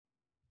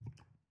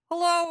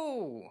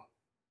Hello!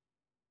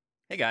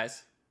 Hey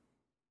guys.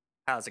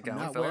 How's it I'm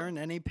going, not Philip? wearing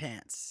any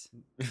pants.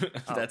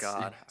 Oh,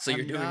 God. So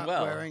you're I'm doing not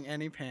well. wearing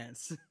any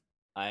pants.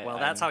 Well,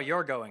 that's how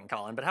you're going,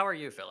 Colin. But how are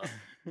you, Philip?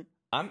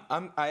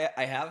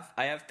 I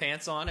have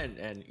pants on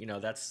and you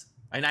know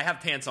and I have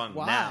pants on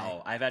Why?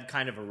 now. I've had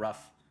kind of a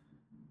rough,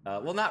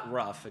 well, not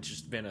rough. It's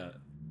just been a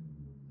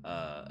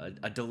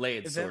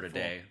delayed sort of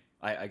Eventful. day.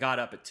 I got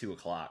up at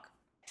 2:00.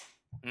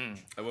 Mm.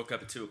 I woke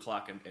up at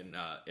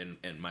 2:00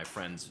 in my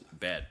friend's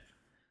bed.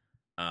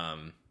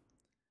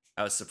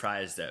 I was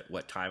surprised at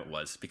what time it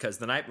was because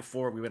the night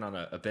before we went on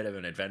a bit of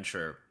an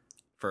adventure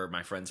for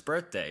my friend's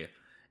birthday,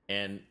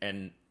 and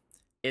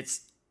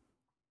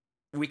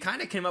we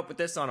kind of came up with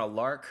this on a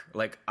lark.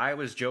 Like I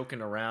was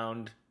joking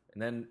around,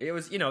 and then it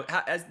was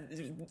as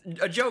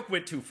a joke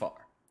went too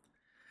far.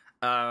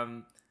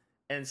 And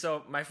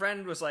so my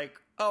friend was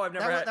like, "Oh, I've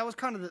never had." That was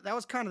kind of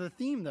the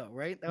theme, though,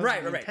 right? That was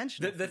Right.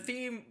 intentional. The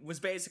theme was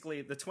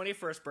basically the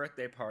 21st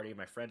birthday party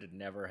my friend had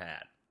never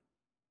had.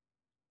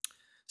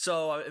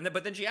 So,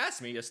 but then she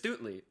asked me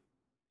astutely,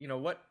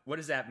 what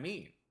does that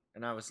mean?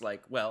 And I was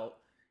like, well,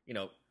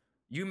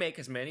 you make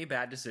as many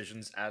bad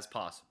decisions as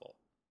possible.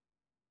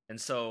 And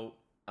so,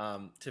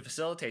 to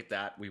facilitate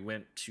that, we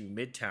went to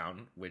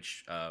Midtown,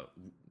 which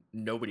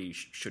nobody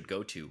should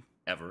go to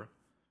ever.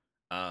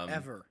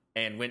 Ever.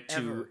 And went to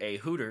Ever. a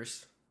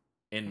Hooters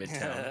in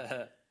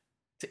Midtown.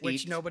 To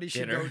Which eat nobody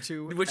should dinner. go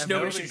to. Which ever.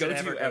 nobody should go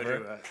to ever.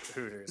 to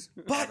Hooters.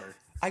 But Ever.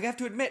 I have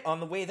to admit, on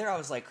the way there, I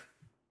was like,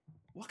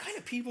 what kind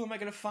of people am I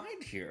going to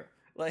find here?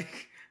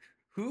 Like,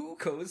 who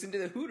goes into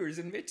the Hooters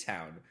in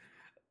Midtown?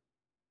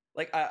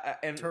 Like,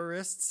 and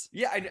Tourists.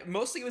 yeah,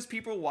 mostly it was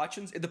people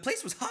watching. The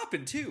place was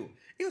hopping too.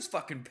 It was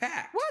fucking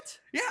packed. What?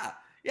 Yeah.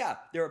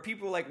 There were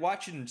people like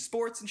watching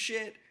sports and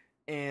shit,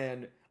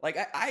 and like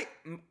I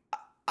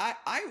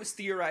was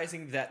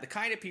theorizing that the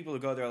kind of people who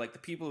go there are like the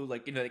people who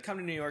they come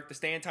to New York, they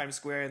stay in Times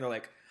Square, and they're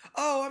like,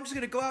 oh, I'm just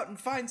gonna go out and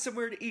find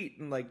somewhere to eat,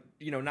 and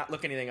not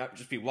look anything up,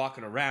 just be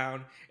walking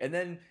around, and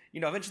then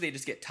eventually they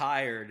just get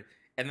tired,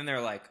 and then they're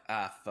like,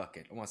 fuck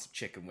it, I want some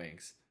chicken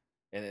wings,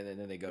 and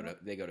then they go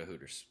to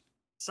Hooters.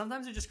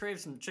 Sometimes you just crave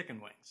some chicken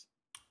wings.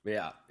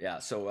 Yeah.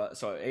 So I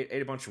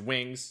ate a bunch of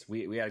wings.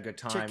 We had a good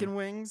time. Chicken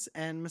wings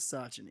and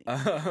misogyny.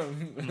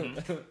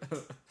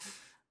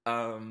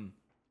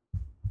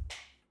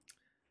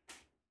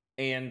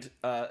 And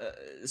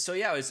so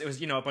yeah, it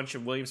was a bunch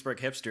of Williamsburg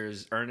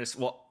hipsters,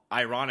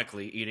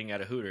 ironically eating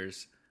at a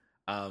Hooters,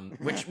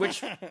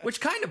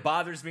 which kind of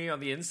bothers me on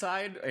the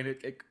inside, and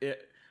it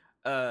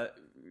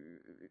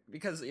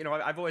because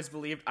I've always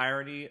believed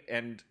irony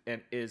and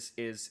is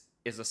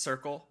a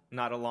circle,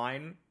 not a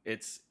line.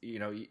 It's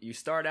you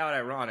start out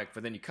ironic,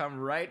 but then you come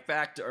right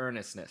back to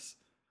earnestness.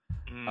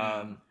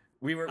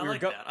 We were I like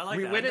that. I'm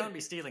going to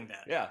be stealing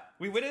that. Yeah,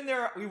 we went in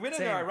there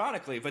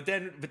ironically, but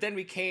then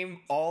we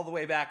came all the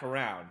way back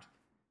around.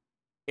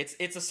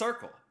 It's a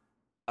circle.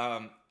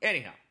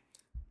 Anyhow,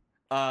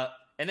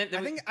 and then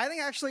I think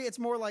actually it's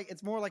more like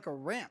a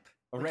ramp.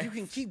 ramp. You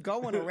can keep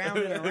going around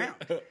and around.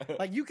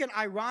 Like you can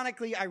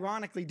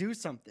ironically do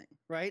something,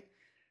 right?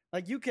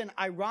 Like you can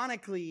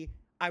ironically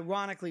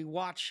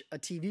watch a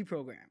TV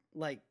program,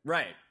 like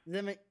right.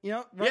 then right?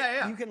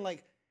 Yeah. You can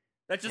like.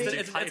 That's just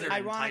It's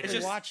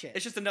ironically watch it.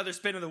 It's just another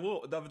spin of the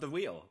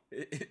wheel.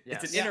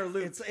 Yes. It's an inner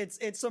loop.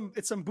 It's some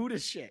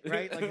Buddhist shit,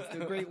 right? Like it's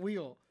the Great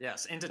Wheel.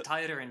 Yes, into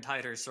tighter and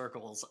tighter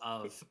circles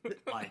of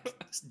like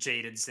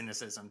jaded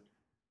cynicism.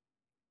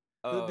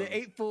 The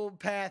eightfold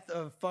path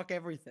of fuck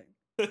everything.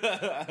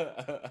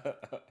 Yeah,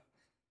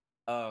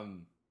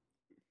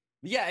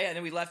 and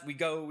then we left. We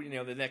go.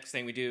 The next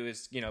thing we do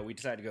is we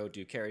decide to go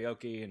do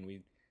karaoke, and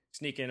we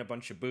sneak in a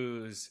bunch of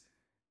booze,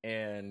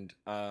 and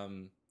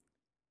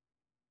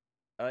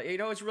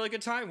it's a really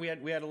good time. We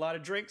had a lot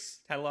of drinks,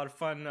 had a lot of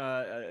fun,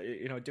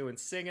 doing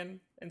singing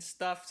and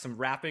stuff. Some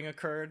rapping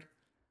occurred.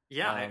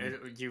 Yeah,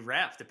 you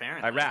rapped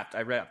apparently. I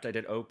rapped. I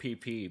did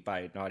OPP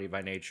by Naughty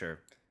by Nature.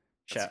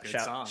 That's a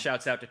good song.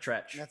 Shouts out to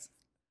Tretch.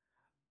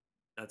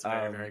 That's a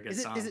very, very good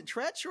song. Is it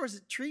Tretch or is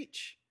it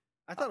Treach?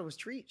 I thought it was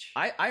Treach.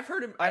 I've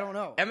heard him. I don't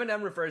know.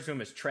 Eminem refers to him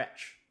as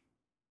Tretch,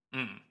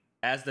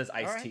 as does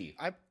Ice-T.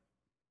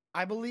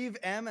 I believe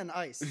M and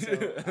Ice,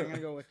 so I'm gonna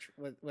go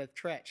with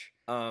Tretch.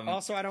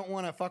 Also, I don't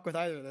want to fuck with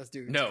either of those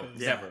dudes. No,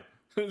 never.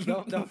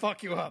 They'll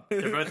fuck you up.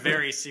 They're both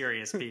very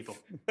serious people.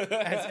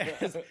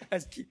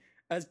 As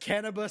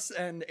Cannabis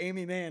and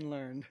Amy Mann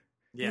learned.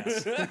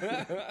 Yes.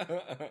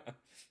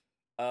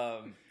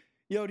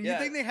 Yo, do you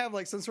think they have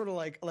like some sort of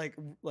like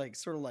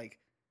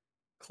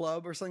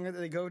club or something that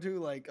they go to?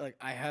 Like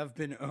I have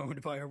been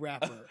owned by a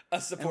rapper.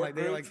 A support and,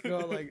 group. They like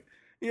go like.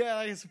 Yeah,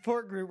 like a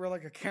support group or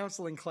like a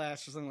counseling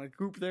class or something, like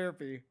group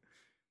therapy.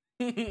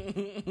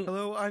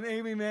 Hello, I'm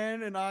Amy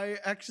Mann, and I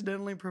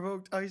accidentally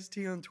provoked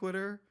Ice-T on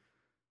Twitter.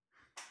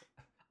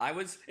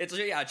 It's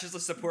just a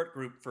support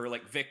group for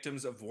like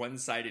victims of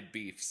one-sided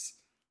beefs.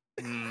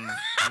 Like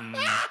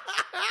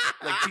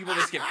people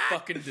just get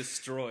fucking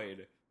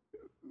destroyed.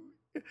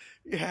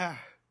 Yeah.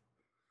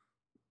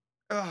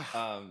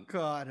 Oh,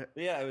 God.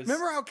 Yeah, it was.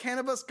 Remember how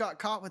Cannabis got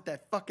caught with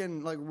that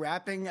fucking, like,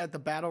 rapping at the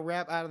battle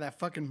rap out of that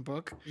fucking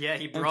book? Yeah,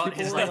 he brought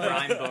his people like were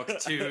rhyme book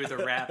to the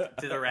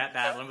rap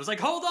battle and was like,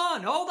 hold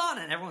on,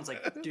 and everyone's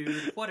like,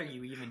 dude, what are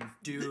you even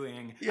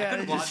doing? I Yeah,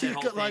 couldn't watch she that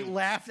whole got, like, thing.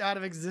 laughed out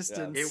of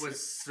existence. It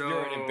was so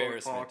You're an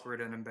embarrassment.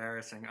 awkward and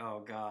embarrassing.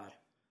 Oh god.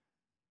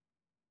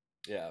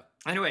 Yeah.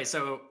 Anyway,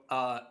 so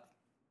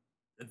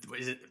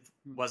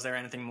was there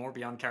anything more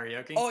beyond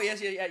karaoke? Oh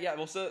yes, yeah.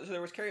 Well, so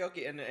there was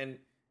karaoke,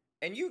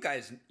 and you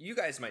guys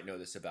might know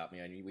this about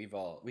me. I mean, we've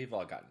all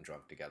gotten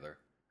drunk together.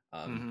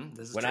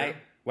 This is when true.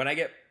 I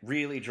get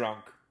really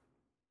drunk,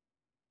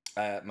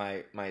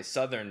 my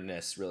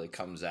southernness really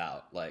comes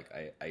out. Like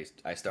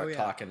I start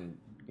talking,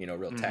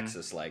 real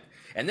Texas like.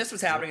 And this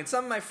was happening, and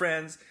some of my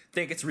friends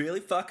think it's really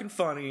fucking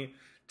funny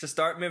to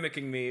start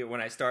mimicking me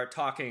when I start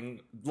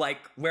talking like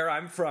where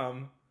I'm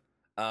from.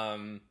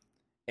 And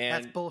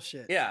That's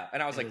bullshit. yeah,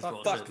 and I was It like, is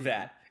fuck bullshit.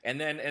 that.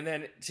 And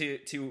then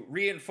to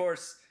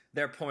reinforce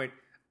their point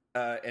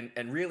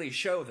and really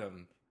show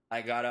them,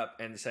 I got up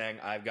and sang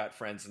 "I've Got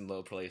Friends in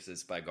Low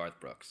Places" by Garth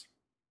Brooks.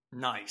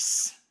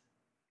 Nice.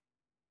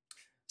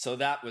 So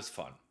that was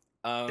fun.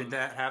 Did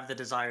that have the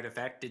desired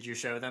effect? Did you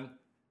show them?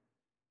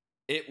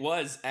 It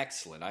was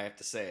excellent, I have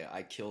to say.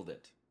 I killed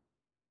it.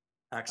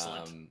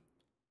 Excellent.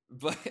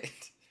 But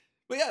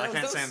yeah, I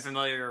can't say I'm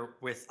familiar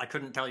with. I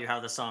couldn't tell you how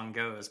the song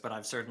goes, but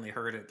I've certainly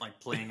heard it like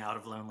playing out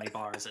of lonely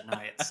bars at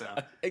night. So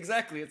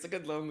exactly, it's a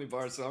good lonely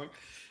bar song.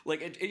 Like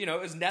it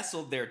was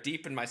nestled there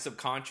deep in my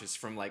subconscious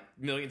from like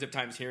millions of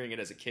times hearing it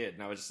as a kid,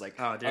 and I was just like,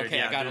 Oh, dude, okay,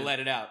 yeah, I gotta dude. let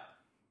it out.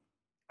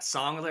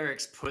 song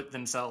lyrics put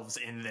themselves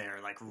in there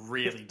like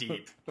really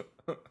deep.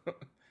 But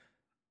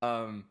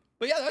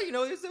yeah, it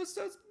was most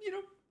of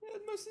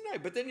the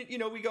night. But then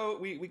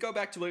we go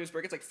back to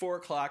Williamsburg. It's like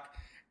 4:00,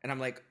 and I'm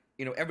like,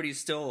 everybody's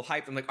still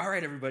hyped. I'm like, all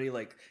right, everybody,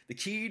 like the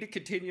key to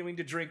continuing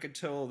to drink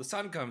until the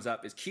sun comes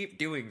up is keep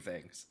doing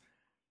things.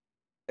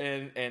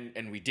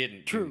 And we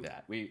didn't do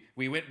that.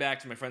 We went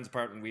back to my friend's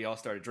apartment. We all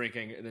started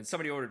drinking, and then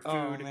somebody ordered food.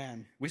 Oh,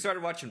 man. We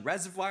started watching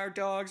Reservoir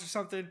Dogs or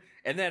something,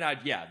 and then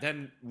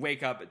then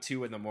wake up at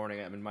 2 a.m.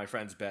 I'm in my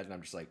friend's bed, and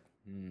I'm just like,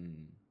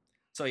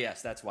 So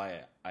yes, that's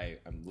why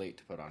I'm late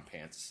to put on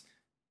pants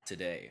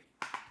today.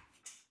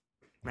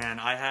 Man,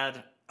 I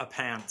had a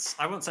pants.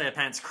 I won't say a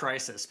pants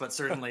crisis, but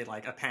certainly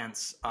like a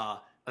pants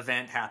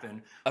event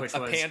happen, which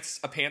was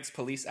a pants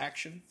police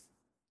action.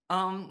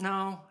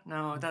 No,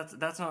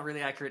 that's not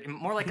really accurate.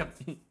 More like a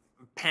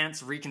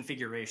pants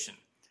reconfiguration.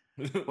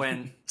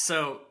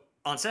 So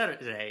on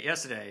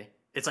yesterday,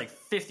 it's like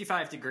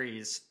 55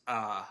 degrees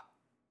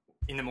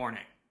in the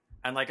morning,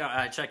 and like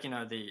I check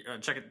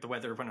check the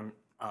weather when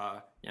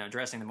I'm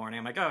dressing in the morning.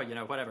 I'm like,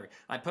 whatever.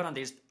 I put on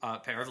these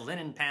pair of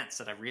linen pants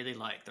that I really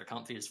like. They're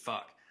comfy as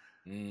fuck.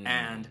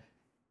 And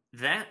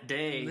that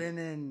day,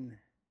 Linen.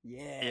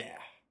 Yeah.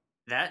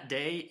 That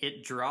day,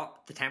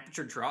 the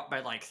temperature dropped by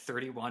like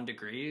 31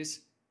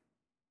 degrees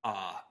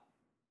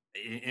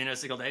in a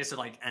single day. So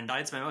like, and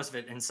I'd spent most of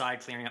it inside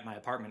clearing up my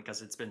apartment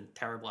because it's been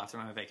terrible after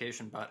my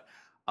vacation. But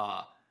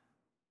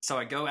so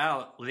I go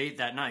out late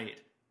that night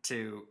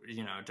to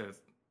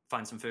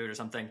find some food or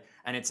something,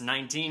 and it's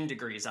 19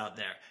 degrees out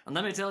there. And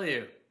let me tell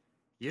you,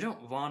 you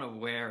don't want to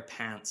wear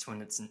pants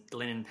when it's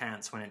linen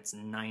pants when it's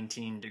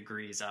 19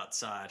 degrees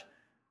outside.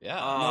 Yeah.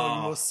 No,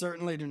 you most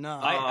certainly do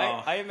not.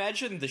 I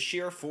imagine the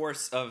sheer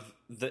force of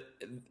the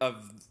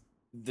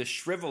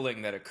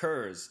shriveling that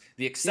occurs,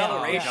 the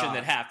acceleration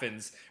that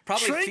happens,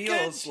 probably Shrinkage!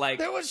 feels like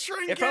There was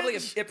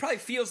shrinkage! it probably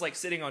feels like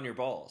sitting on your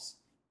balls.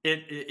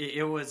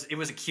 It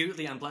was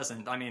acutely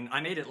unpleasant. I mean,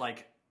 I made it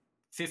like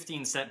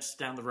 15 steps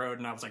down the road,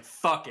 and I was like,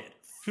 fuck it.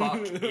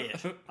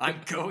 I'm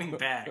going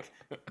back.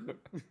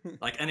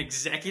 Like an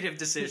executive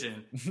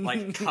decision.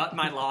 Like, cut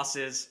my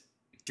losses.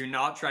 Do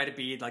not try to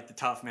be like the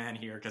tough man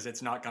here because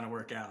it's not going to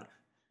work out.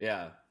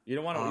 Yeah, you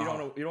don't want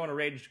to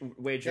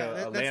wage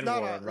a land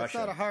war in Russia. That's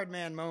not a hard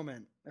man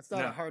moment. That's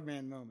not a hard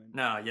man moment.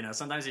 No,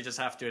 sometimes you just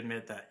have to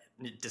admit that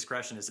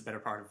discretion is a better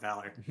part of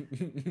valor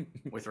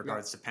with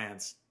regards to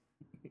pants.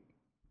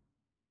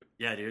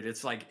 Yeah, dude,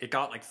 it's like it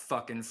got like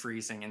fucking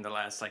freezing in the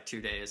last like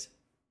 2 days.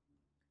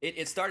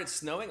 It started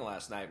snowing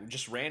last night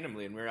just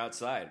randomly, and we were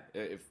outside.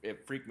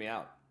 It freaked me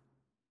out.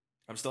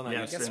 I'm still not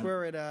used to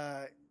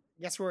it.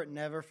 Guess where it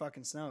never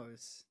fucking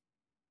snows?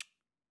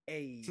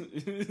 Hey. Eat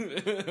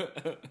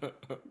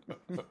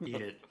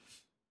it.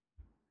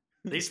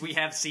 At least we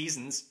have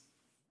seasons.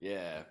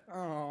 Yeah.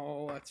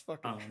 Oh, that's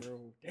fucking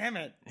true. Damn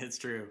it. It's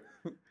true.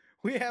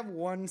 We have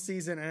one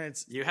season, and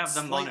it's You have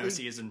the mono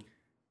season.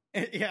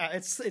 Yeah,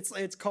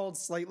 it's called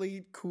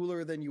slightly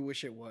cooler than you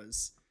wish it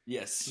was.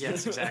 Yes.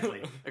 Yes,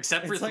 exactly.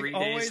 Except for It's like 3 days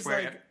always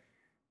where like,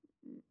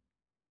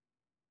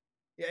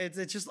 yeah,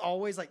 it's just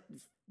always like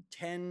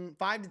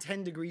 5 to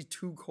 10 degrees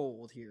too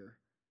cold here.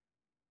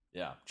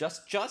 Yeah,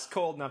 just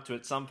cold enough to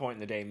at some point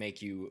in the day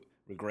make you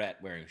regret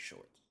wearing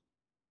shorts.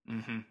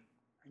 Mm-hmm.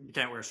 You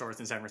can't wear shorts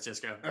in San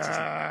Francisco.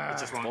 It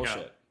just won't Bullshit.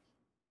 go.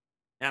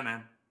 Yeah,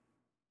 man.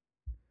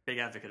 Big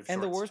advocate of shorts.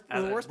 And the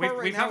worst part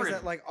right now is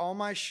that like all of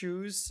my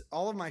shoes,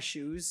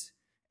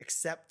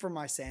 except for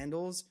my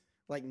sandals,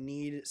 like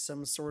need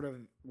some sort of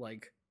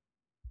like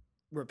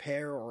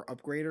repair or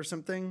upgrade or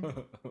something.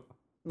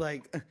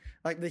 like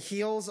the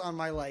heels on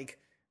my like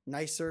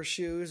nicer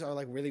shoes are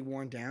like really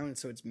worn down, and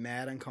so it's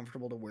mad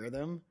uncomfortable to wear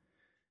them.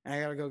 And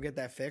I gotta go get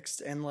that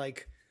fixed. And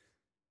like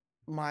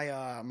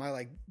my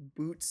like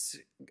boots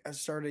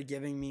started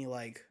giving me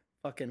like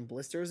fucking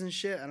blisters and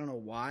shit. I don't know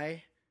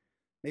why.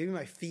 Maybe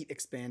my feet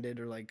expanded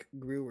or like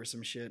grew or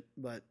some shit.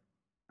 But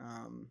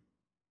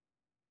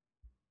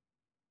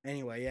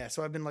anyway, yeah.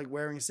 So I've been like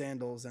wearing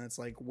sandals, and it's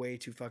like way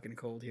too fucking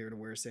cold here to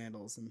wear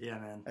sandals. And Yeah,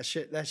 man.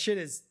 that shit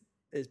is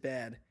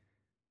bad.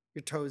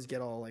 Your toes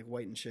get all like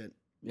white and shit.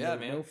 Yeah, no,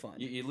 man. No fun.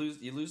 You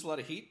lose a lot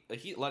of heat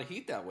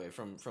that way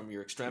from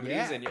your extremities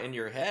Yeah. and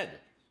your head.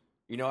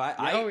 You know,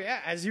 Oh yeah,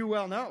 as you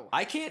well know.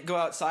 I can't go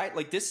outside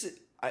like this.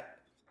 I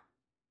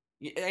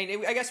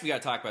guess we got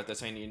to talk about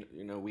this. I mean,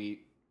 you know,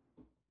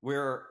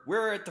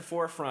 we're at the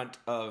forefront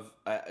of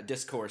a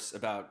discourse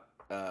about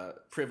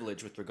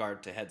privilege with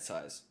regard to head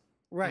size.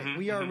 Right. Mhm,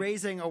 We are mhm.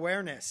 raising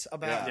awareness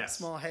about Yeah. Yes.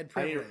 small head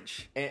I mean,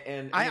 privilege.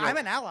 And I'm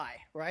an ally,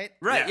 right?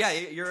 right.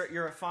 Yes. Yeah,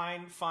 you're a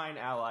fine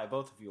ally.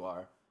 Both of you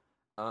are.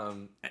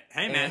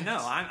 Hey man, And- no,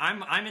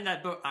 I'm in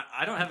that boat.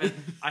 I don't have it.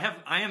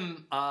 I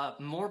am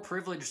more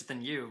privileged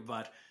than you,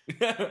 but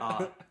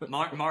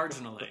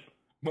marginally.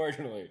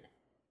 marginally.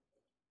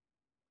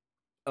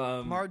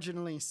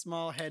 Marginally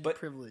small head but-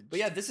 privilege. But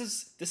yeah, this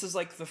is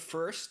like the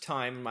first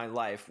time in my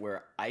life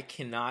where I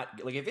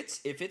cannot, like,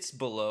 if it's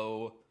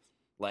below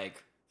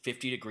like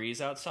 50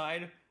 degrees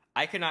outside,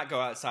 I cannot go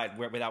outside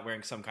without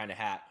wearing some kind of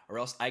hat, or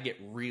else I get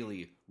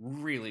really,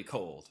 really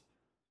cold.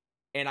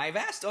 And I've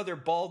asked other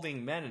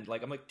balding men,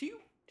 like, I'm like, do you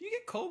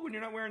get cold when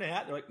you're not wearing a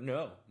hat? They're like,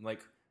 no. I'm like,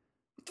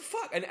 what the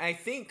fuck? And I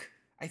think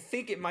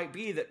it might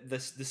be that the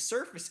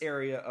surface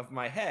area of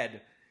my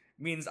head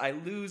means I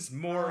lose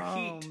more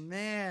heat. Oh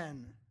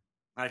man.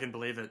 I can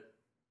believe it.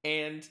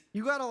 And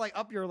You gotta like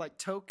up your like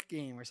toque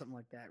game or something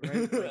like that,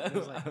 right? Like,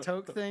 those like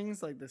toque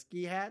things, like the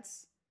ski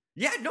hats.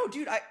 yeah, no,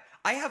 dude,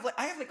 I have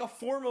like a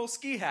formal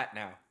ski hat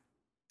now.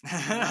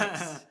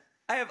 Nice.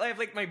 I have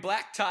like my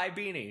black tie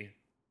beanie.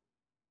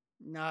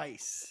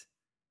 Nice.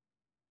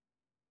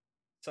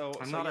 So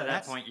I'm so not yeah, at that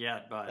that's- point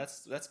yet, but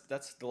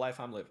That's the life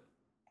I'm living.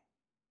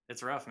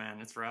 it's rough,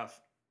 man. It's rough.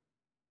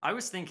 I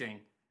was thinking,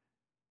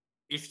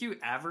 if you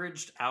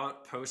averaged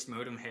out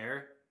post-modem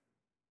hair,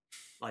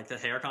 like the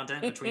hair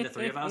content between the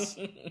three of us,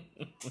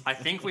 I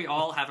think we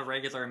all have a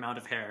regular amount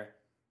of hair.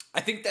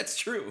 I think that's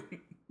true.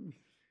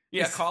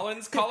 Yeah,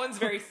 Colin's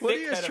very thick What are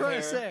you head guys of trying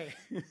hair. to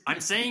say?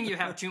 I'm saying you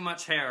have too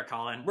much hair,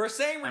 Colin. We're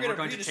saying we're And gonna we're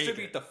going to take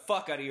redistribute it. the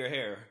fuck out of your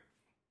hair.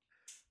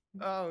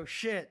 Oh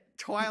shit.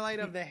 Twilight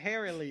of the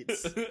hair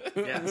elites.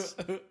 Yes.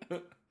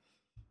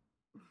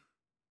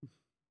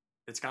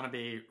 It's gonna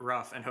be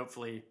rough and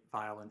hopefully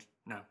violent.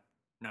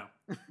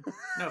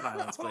 No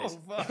violence, please.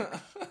 Oh,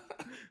 fuck.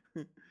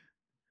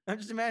 I'm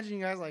just imagining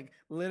you guys like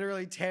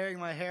literally tearing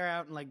my hair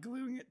out and like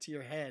gluing it to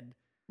your head.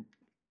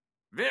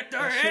 That shit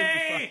would be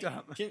Victory! fucked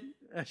up. Can-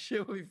 That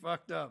shit would be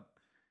fucked up.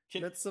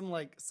 Can- That's some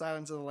like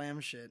Silence of the Lamb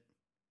shit.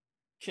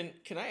 Can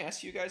I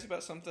ask you guys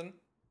about something?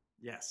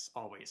 Yes,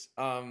 always.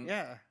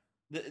 Yeah.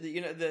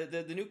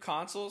 The new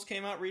consoles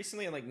came out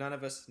recently, and like none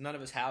of us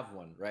have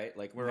one, right?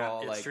 Like we're Yeah, all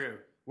it's like true.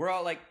 we're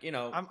all like, you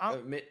know,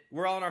 I'm-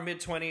 we're all in our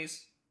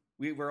mid-20s.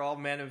 We're all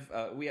men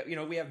of we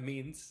have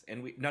means,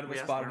 and none of us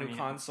Yes, bought a we're new mean.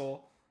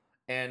 console.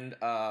 And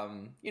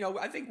you know,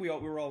 I think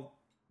we're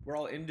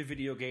all into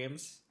video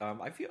games. I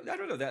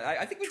don't know that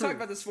I think we True. talked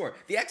about this before.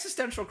 The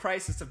existential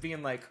crisis of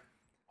being like,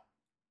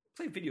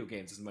 play video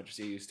games as much as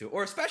you used to,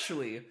 or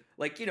especially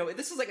like, you know,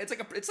 this is like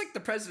it's like the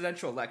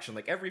presidential election.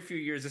 Like every few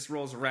years this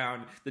rolls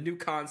around, the new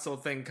console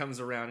thing comes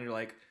around, and you're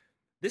like,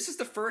 this is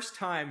the first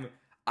time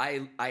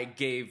I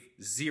gave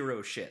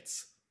zero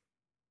shits.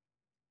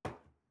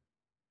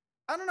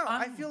 I don't know.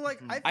 I feel like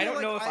I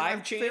don't know if I'm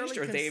I've changed fairly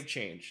or they've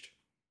changed.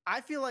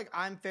 I feel like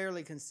I'm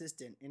fairly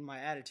consistent in my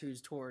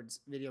attitudes towards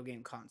video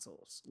game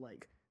consoles.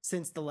 Like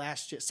since the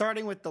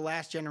starting with the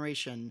last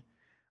generation,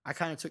 I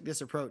kind of took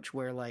this approach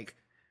where like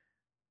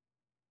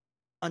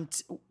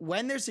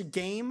when there's a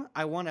game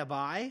I want to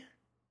buy,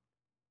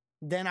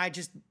 then I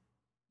just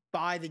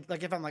buy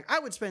like if I'm like I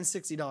would spend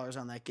 $60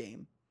 on that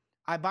game,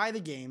 I buy the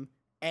game,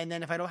 and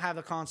then if I don't have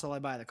the console, I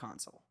buy the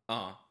console.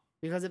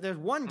 Because if there's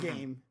one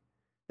game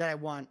that I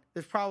want,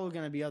 there's probably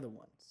going to be other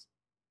ones.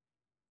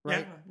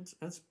 Right? Yeah,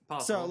 it's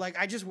possible. So like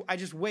I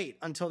just wait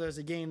until there's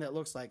a game that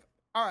looks like,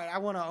 all right, I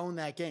want to own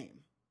that game.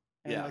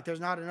 And Yeah. like there's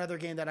not another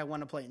game that I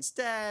want to play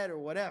instead or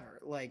whatever.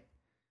 Like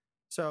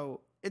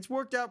so it's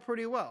worked out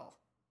pretty well.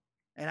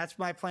 And that's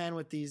my plan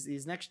with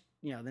these next,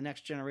 you know, the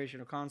next generation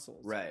of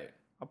consoles. Right.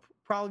 I'll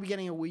probably be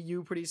getting a Wii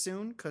U pretty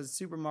soon cuz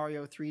Super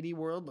Mario 3D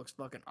World looks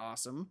fucking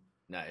awesome.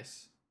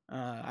 Nice.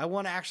 I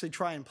want to actually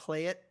try and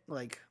play it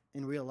like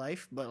in real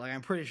life, but like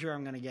I'm pretty sure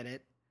I'm going to get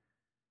it.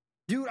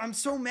 Dude, I'm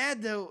so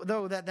mad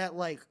though that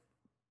like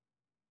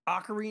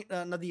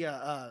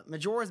the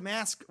Majora's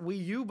Mask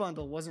Wii U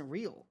bundle wasn't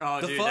real.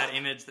 oh, the dude, fuck? that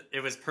image, it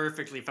was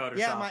perfectly photoshopped.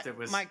 Yeah, it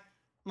was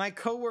my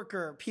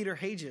coworker Peter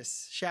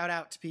Hages. Shout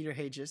out to Peter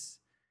Hages.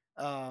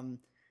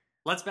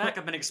 Let's back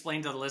up and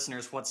explain to the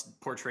listeners what's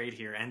portrayed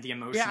here and the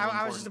emotional. Yeah, I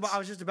importance.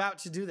 was just about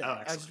to do that.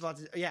 Oh, I was just about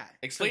to. Yeah,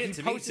 Explain so it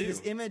to he me, posted too.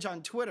 this image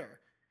on Twitter.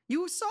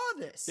 You saw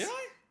this? Did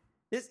I?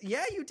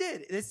 Yeah, you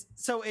did.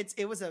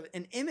 It was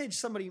an image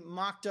somebody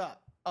mocked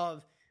up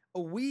of a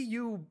Wii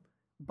U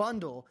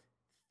bundle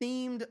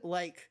themed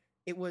like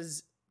it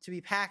was to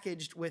be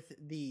packaged with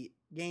the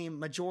game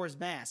Majora's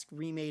Mask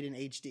remade in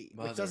HD,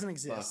 which doesn't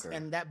exist, Motherfucker.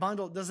 and that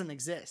bundle doesn't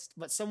exist.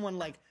 But someone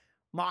like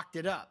mocked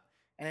it up,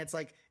 and it's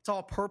like it's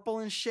all purple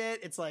and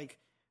shit. It's like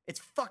it's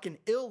fucking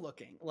ill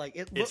looking. Like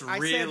It's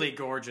really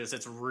gorgeous.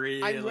 It's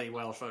really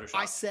well photoshopped.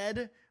 I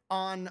said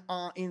on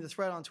in the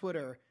thread on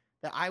Twitter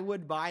that I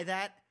would buy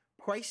that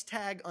price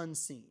tag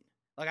unseen.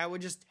 Like I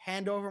would just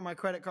hand over my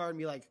credit card and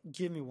be like,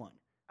 "Give me one.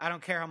 I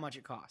don't care how much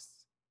it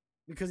costs,"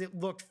 because it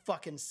looked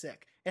fucking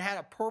sick. It had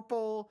a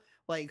purple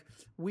like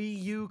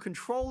Wii U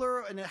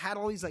controller, and it had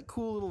all these like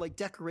cool little like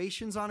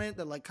decorations on it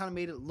that like kind of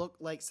made it look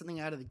like something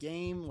out of the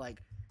game.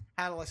 Like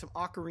had like some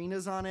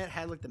ocarinas on it.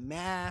 Had like the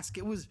mask.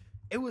 It was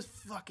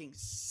fucking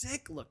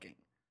sick looking.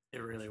 It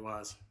really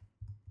was.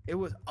 It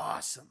was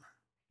awesome.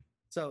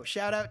 So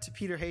shout out to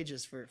Peter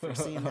Hages for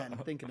seeing that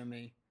and thinking of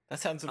me. That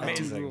sounds Dude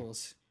amazing.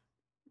 rules.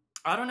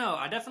 I don't know.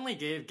 I definitely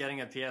gave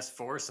getting a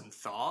PS4 some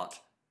thought,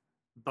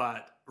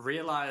 but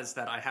realized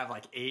that I have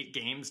like 8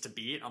 games to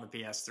beat on the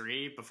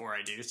PS3 before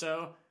I do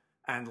so.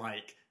 And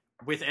like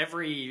with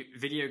every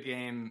video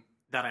game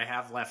that I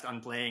have left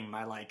unplaying,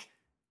 my like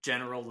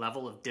general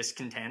level of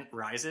discontent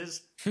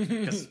rises.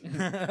 'Cause-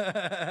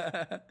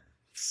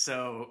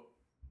 so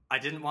I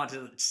didn't want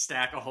to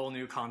stack a whole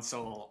new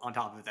console on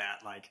top of that.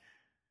 Like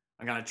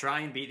I'm gonna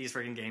try and beat these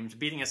freaking games.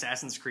 Beating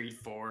Assassin's Creed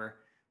 4,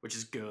 which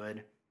is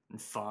good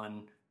and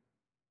fun.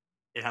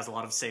 It has a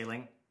lot of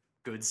sailing.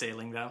 Good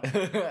sailing, though.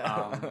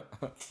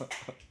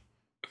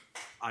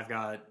 I've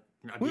got...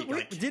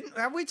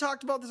 Have we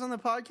talked about this on the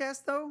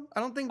podcast though? I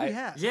don't think we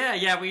have.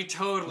 Yeah, we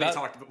totally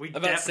talked about... We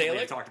about definitely sailing?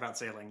 have talked about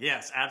sailing.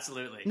 Yes,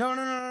 absolutely. No,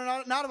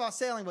 not about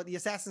sailing, but the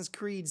Assassin's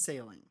Creed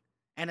sailing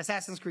and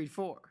Assassin's Creed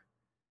 4.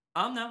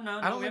 No,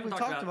 I don't we think we haven't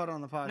talked about it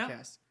on the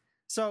podcast.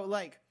 So,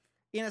 like,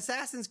 in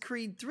Assassin's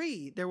Creed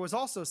 3, there was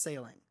also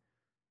sailing.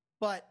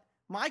 But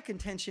my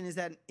contention is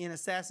that in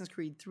Assassin's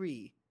Creed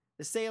 3,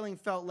 the sailing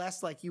felt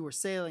less like you were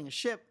sailing a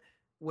ship,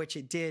 which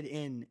it did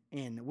in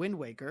Wind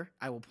Waker,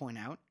 I will point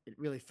out. It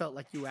really felt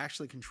like you were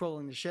actually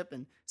controlling the ship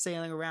and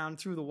sailing around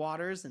through the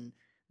waters and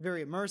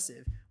very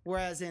immersive.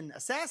 Whereas in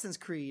Assassin's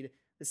Creed,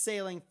 the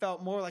sailing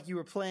felt more like you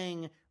were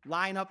playing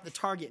line up the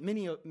target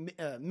mini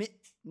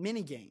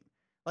game.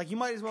 Like you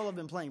might as well have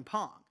been playing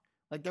Pong.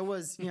 Like there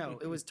was,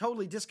 it was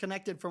totally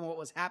disconnected from what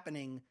was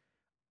happening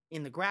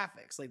in the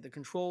graphics. Like the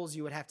controls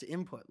you would have to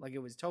input. Like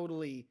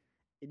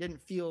it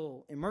didn't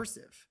feel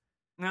immersive.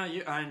 No,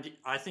 and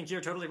I think you're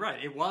totally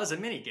right. It was a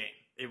mini game.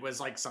 It was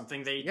like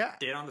something they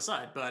did on the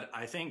side. But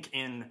I think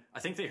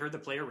they heard the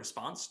player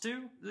response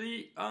to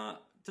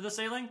the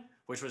sailing,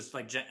 which was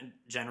like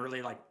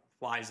generally like,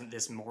 why isn't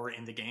this more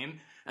in the game?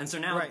 And so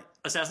now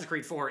Assassin's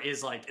Creed 4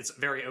 is like, it's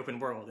very open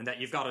world in that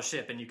you've got a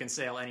ship and you can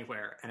sail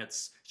anywhere, and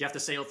you have to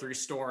sail through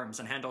storms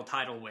and handle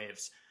tidal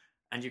waves,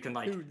 and you can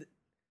like... Dude,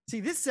 see,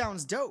 this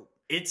sounds dope.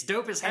 It's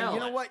dope as hell. And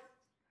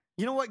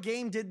you know what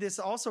game did this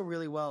also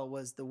really well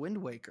was the Wind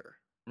Waker.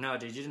 No,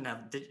 dude, you didn't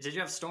have... Did you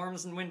have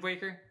storms in Wind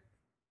Waker?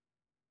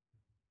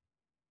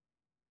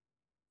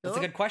 That's a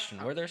good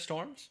question. Were there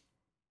storms?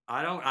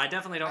 I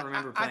definitely don't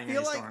remember playing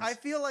any storms. I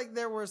feel like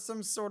there was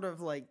some sort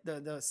of like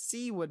the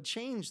sea would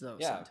change though.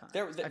 Yeah,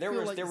 sometimes.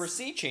 there were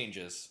sea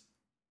changes.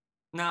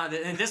 No,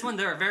 in this one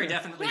there are very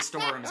definitely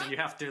storms, and you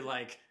have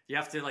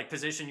to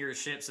position your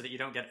ship so that you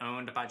don't get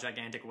owned by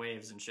gigantic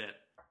waves and shit.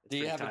 Do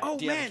you have a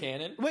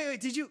cannon?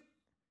 Wait, did you?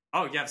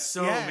 Oh, you have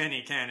so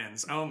many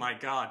cannons. Oh my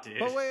god, dude.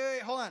 But wait,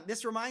 hold on.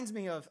 This reminds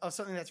me of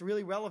something that's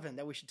really relevant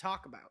that we should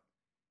talk about.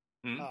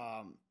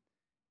 Hmm?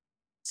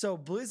 So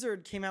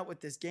Blizzard came out with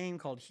this game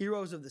called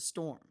Heroes of the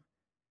Storm.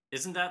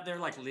 Isn't that their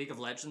like League of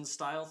Legends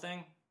style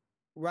thing?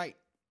 Right.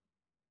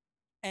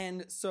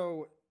 And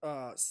so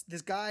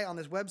this guy on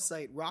this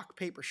website, Rock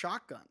Paper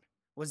Shotgun,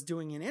 was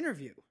doing an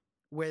interview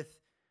with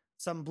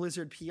some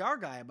Blizzard PR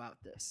guy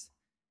about this.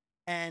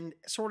 And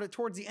sort of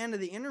towards the end of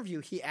the interview,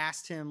 he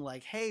asked him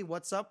like, "Hey,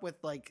 what's up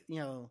with like,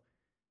 the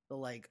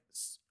like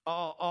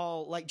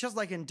all like just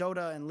like in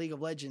Dota and League of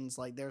Legends,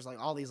 like there's like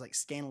all these like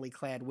scantily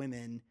clad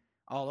women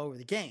all over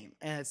the game,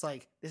 and it's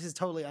like this is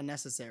totally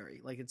unnecessary.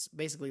 Like it's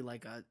basically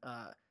like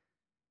a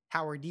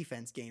tower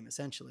defense game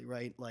essentially,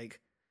 right? Like,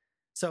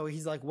 so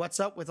he's like, what's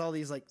up with all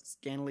these like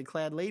scantily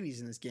clad ladies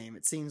in this game?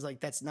 It seems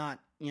like that's not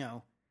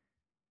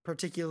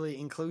particularly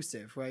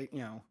inclusive, right?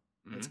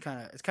 Mm-hmm. It's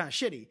kind of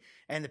shitty.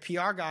 And the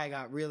PR guy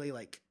got really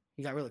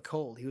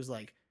cold. He was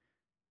like,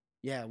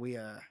 yeah, we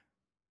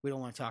don't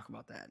want to talk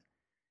about that.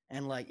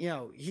 And like,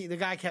 the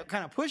guy kept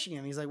kind of pushing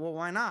him. He's like, well,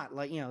 why not?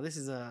 Like, this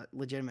is a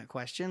legitimate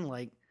question.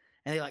 Like,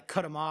 and they like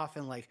cut him off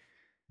and like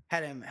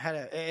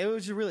it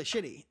was just really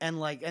shitty. And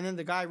like, and then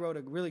the guy wrote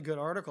a really good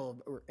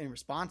article in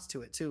response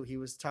to it too. He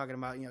was talking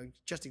about,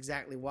 just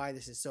exactly why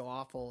this is so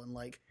awful and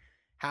like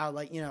how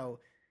like,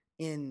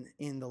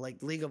 in the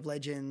like League of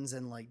Legends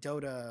and like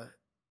Dota,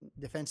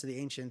 Defense of the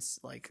Ancients,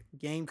 like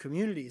game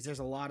communities, there's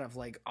a lot of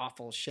like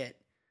awful shit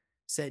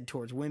said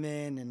towards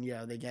women, and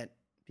they get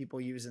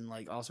people using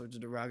like all sorts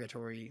of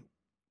derogatory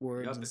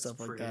words and stuff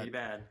like that. Pretty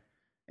bad.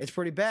 It's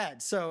pretty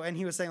bad. So, and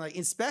he was saying like,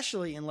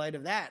 especially in light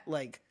of that,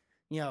 like,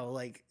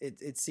 like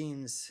it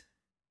seems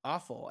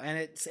awful, and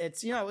it's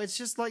it's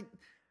just like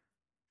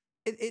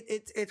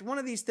it's one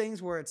of these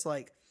things where it's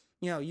like,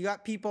 you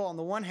got people on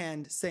the one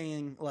hand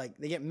saying like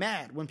they get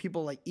mad when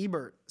people like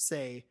Ebert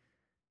say,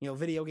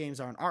 video games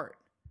aren't art,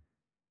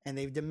 and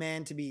they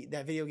demand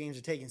that video games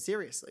are taken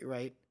seriously,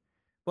 right?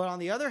 But on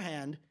the other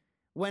hand,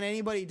 when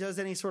anybody does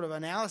any sort of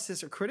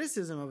analysis or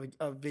criticism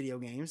of video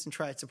games and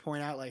tries to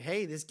point out like,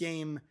 hey, this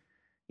game,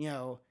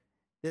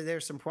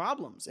 there's some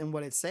problems in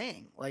what it's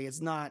saying. Like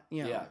it's not,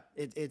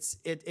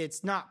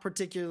 it's not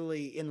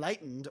particularly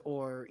enlightened,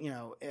 or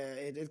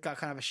it's got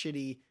kind of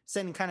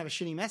sending kind of a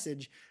shitty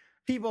message.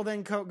 People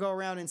then go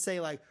around and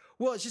say like,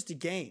 well, it's just a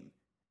game.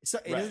 So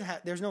it doesn't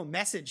have. There's no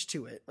message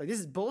to it. Like this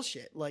is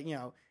bullshit. Like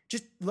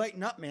just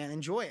lighten up, man.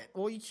 Enjoy it.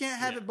 Well, you can't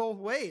have it both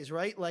ways,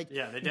 right? Like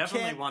they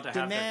definitely want to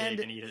have their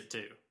cake and eat it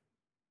too.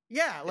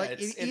 Yeah,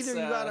 like either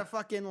you gotta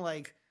fucking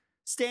like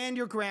stand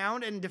your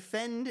ground and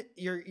defend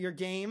your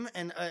game,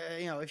 and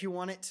if you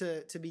want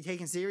it to be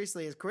taken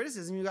seriously as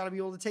criticism, you got to be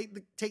able to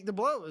take the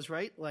blows,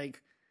 right?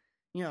 Like,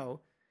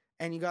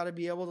 and you got to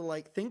be able to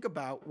like think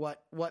about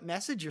what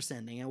message you're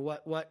sending, and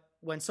what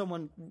when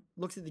someone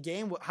looks at the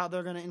game, how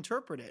they're going to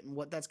interpret it, and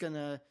what that's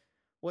gonna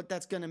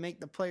make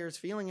the players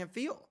feeling and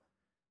feel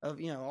of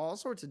all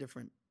sorts of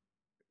different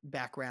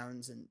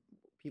backgrounds and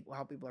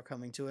how people are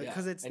coming to it,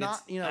 because it's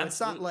not it's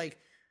not like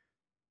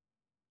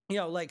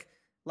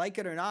like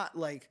it or not,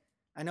 like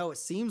I know it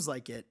seems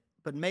like it,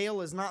 but male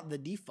is not the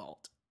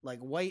default. Like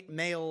white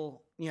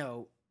male,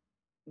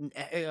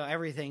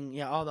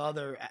 everything, all the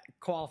other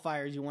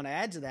qualifiers you want to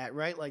add to that,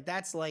 right? Like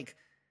that's like,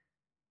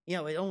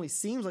 it only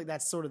seems like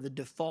that's sort of the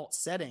default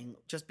setting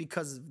just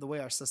because of the way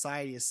our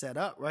society is set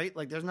up, right?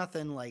 Like there's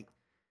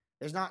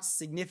not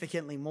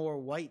significantly more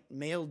white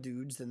male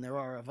dudes than there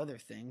are of other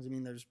things. I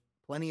mean, there's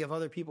plenty of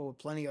other people with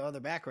plenty of other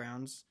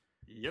backgrounds.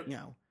 Yep.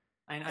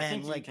 And I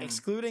think like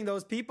excluding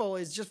those people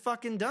is just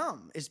fucking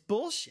dumb. It's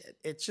bullshit.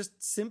 It's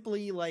just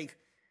simply like,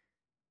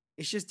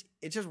 it's just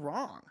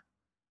wrong.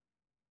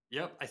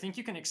 Yep. I think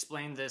you can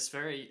explain this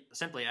very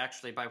simply,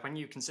 actually, by when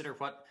you consider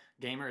what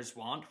gamers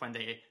want when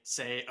they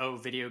say, "Oh,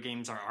 video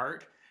games are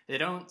art." They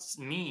don't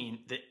mean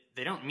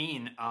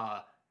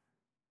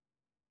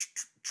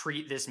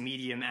treat this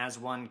medium as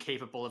one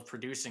capable of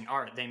producing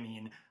art. They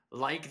mean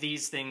like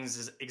these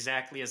things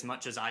exactly as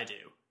much as I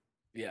do.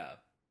 Yeah.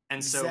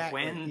 And so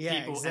when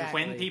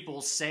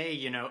people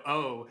say,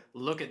 "Oh,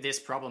 look at this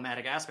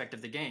problematic aspect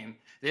of the game,"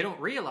 they don't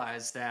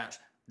realize that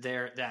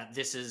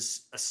this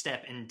is a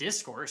step in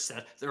discourse,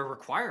 that the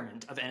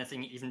requirement of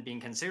anything even being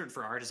considered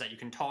for art is that you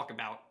can talk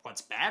about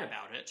what's bad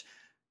about it.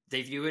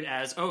 They view it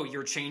as, "Oh,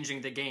 you're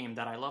changing the game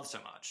that I love so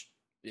much."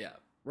 Yeah.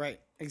 Right.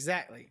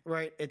 Exactly.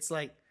 Right. It's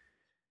like,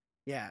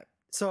 yeah.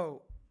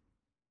 So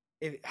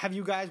have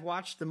you guys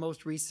watched the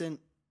most recent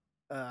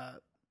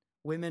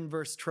Women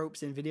versus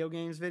Tropes in Video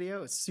Games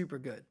video? It's super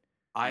good.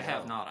 I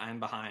have not. I'm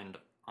behind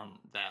on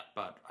that,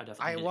 but I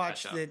definitely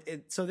watched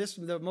it. So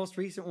the most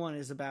recent one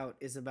is about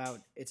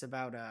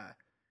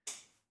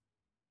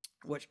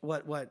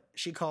what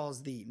she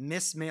calls the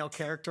Miss Male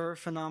Character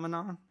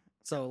phenomenon.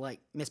 So like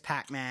Miss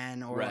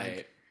Pac-Man, or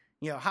like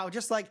how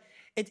just like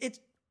it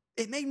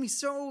made me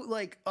so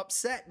like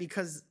upset,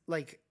 because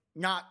like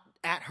not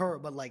at her,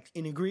 but like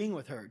in agreeing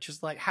with her,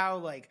 just like how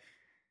like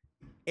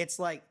it's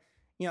like,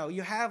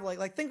 you have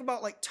like think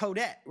about like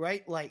Toadette,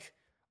 right? Like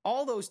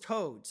all those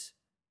toads,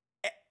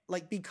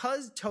 like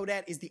because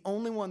Toadette is the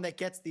only one that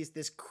gets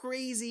this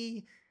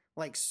crazy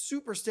like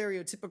super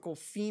stereotypical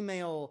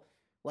female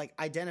like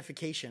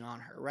identification on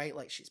her, right?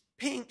 Like she's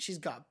pink, she's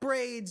got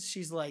braids,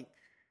 she's like,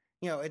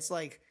 it's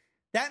like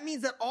that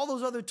means that all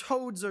those other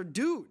toads are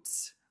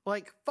dudes.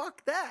 Like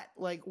fuck that.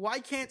 Like why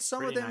can't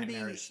some of them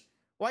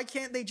why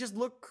can't they just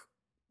look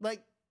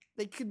like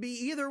they could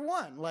be either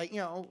one? Like,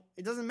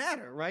 it doesn't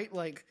matter, right?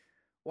 Like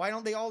why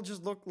don't they all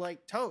just look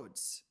like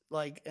toads?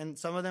 Like, and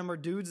some of them are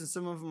dudes and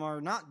some of them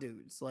are not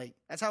dudes. Like,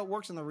 that's how it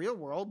works in the real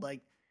world.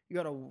 Like, you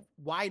got a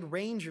wide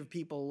range of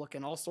people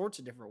looking all sorts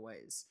of different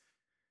ways.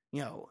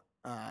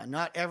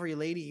 Not every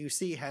lady you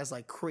see has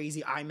like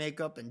crazy eye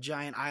makeup and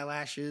giant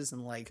eyelashes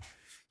and like,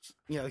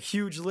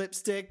 huge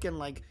lipstick and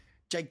like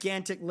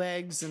gigantic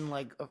legs and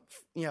like,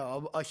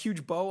 a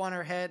huge bow on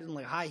her head and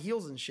like high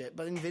heels and shit.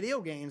 But in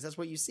video games, that's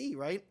what you see,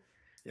 right?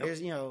 Yep.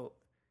 There's,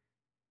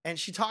 and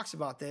she talks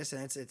about this,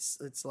 and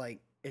it's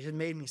like, it just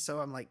made me so,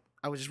 I'm like,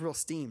 I was just real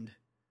steamed.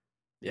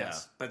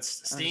 Yes, but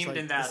steamed like,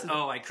 in that,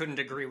 I couldn't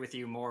agree with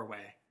you more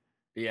way.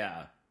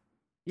 Yeah.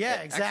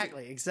 Yeah,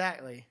 exactly.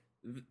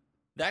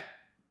 That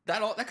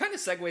kind of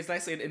segues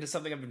nicely into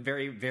something I've been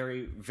very,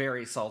 very,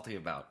 very salty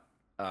about.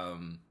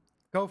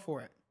 Go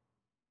for it.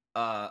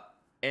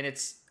 And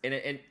it's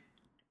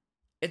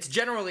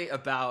generally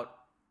about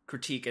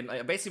critique,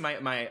 and basically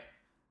my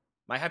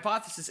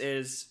hypothesis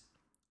is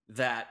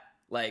that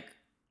like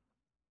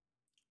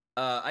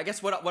I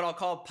guess what I'll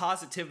call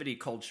positivity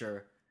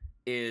culture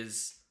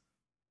is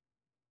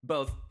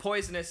both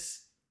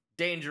poisonous,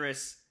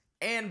 dangerous,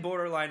 and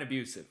borderline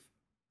abusive.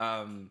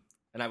 And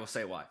I will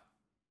say why.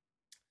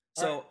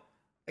 So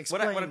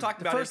what I'm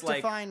talking about is like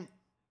define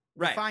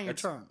your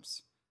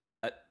terms.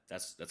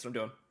 That's what I'm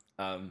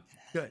doing.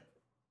 Good.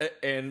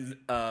 And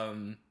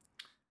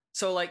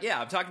so like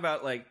I'm talking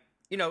about like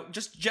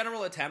just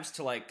general attempts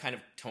to like kind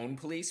of tone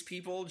police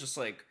people, just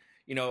like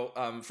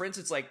for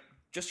instance like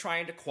just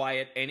trying to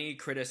quiet any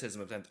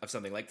criticism of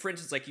something. Like for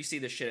instance like you see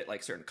this shit at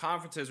like certain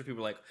conferences where people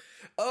are like,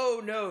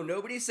 oh no,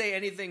 nobody say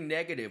anything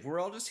negative, we're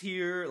all just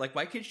here, like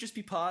why can't you just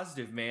be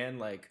positive, man?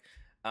 Like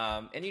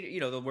and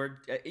the word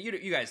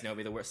you guys know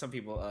me, the word, some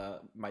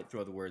people might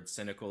throw the word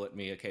cynical at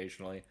me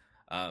occasionally.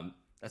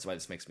 That's why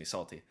this makes me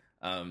salty.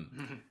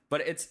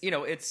 But it's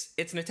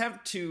it's an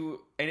attempt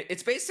to, and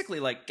it's basically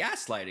like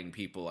gaslighting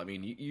people. I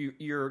mean,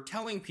 you're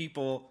telling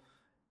people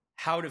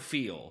how to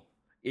feel.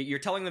 You're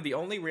telling them the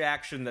only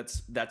reaction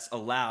that's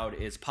allowed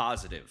is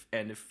positive,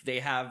 and if they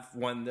have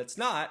one that's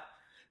not,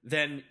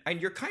 then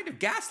and you're kind of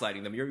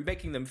gaslighting them. You're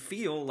making them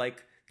feel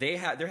like they're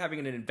having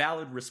an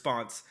invalid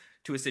response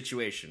to a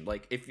situation.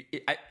 Like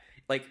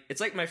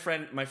it's like my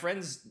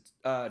friend's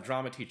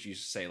drama teacher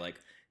used to say, like,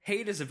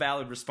 hate is a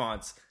valid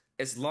response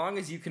as long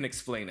as you can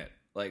explain it.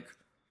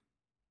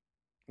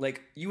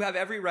 Like you have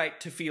every right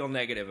to feel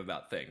negative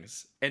about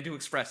things and to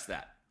express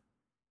that.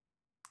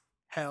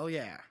 Hell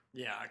yeah.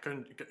 Yeah, I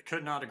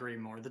could not agree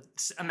more. The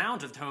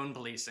amount of tone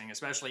policing,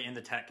 especially in the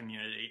tech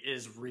community,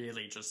 is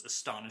really just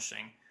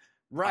astonishing.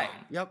 Right.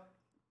 Yep.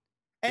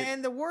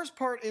 And the worst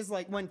part is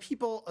like when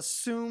people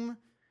assume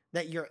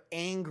that you're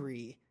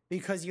angry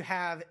because you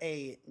have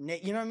you know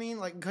what I mean?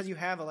 Like because you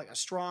have a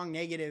strong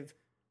negative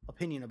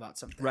opinion about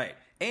something. Right.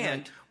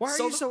 And like, why are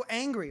you so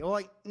angry? Well,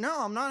 like,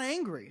 no, I'm not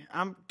angry.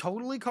 I'm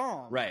totally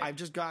calm. Right. I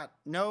just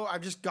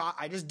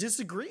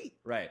disagree.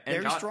 Right.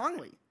 Very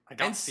strongly. I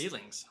got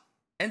feelings.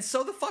 And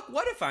so the fuck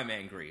what if I'm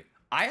angry?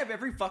 I have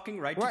every fucking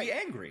right to be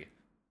angry.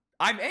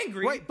 I'm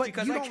angry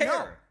because I care.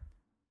 Know.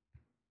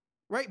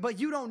 Right, but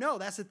you don't know.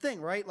 That's the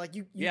thing, right? Like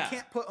you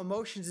can't put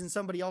emotions in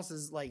somebody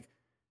else's like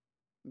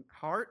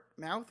heart,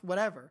 mouth,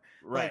 whatever.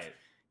 Right. Like,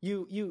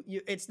 you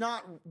it's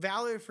not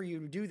valid for you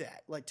to do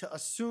that. Like to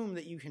assume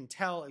that you can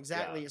tell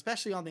exactly,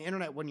 especially on the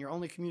internet when you're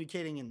only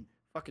communicating in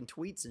fucking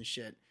tweets and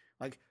shit,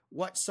 like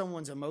what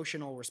someone's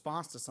emotional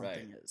response to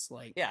something is.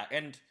 Like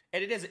and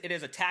it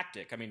is a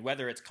tactic. I mean,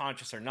 whether it's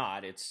conscious or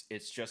not, it's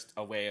just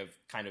a way of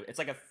kind of, it's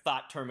like a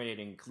thought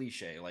terminating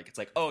cliche. Like it's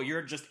like, oh,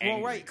 you're just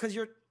angry. Well, right, because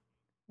you're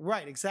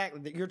right,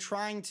 exactly. That you're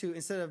trying to,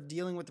 instead of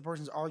dealing with the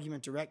person's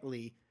argument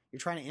directly, you're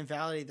trying to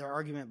invalidate their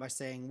argument by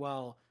saying,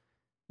 well,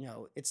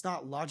 it's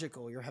not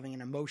logical. You're having an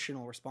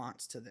emotional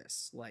response to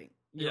this. Like,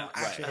 you don't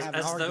actually have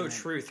an argument, though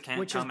truth can't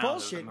which come is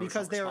bullshit out of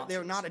because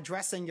they're not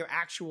addressing your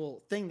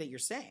actual thing that you're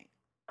saying.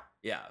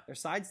 Yeah, they're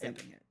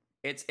sidestepping it.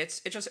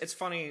 It's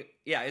funny.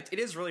 Yeah, it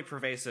is really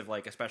pervasive.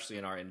 Like especially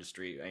in our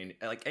industry. I mean,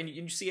 like, and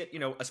you see it.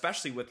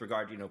 Especially with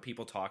regard to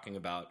people talking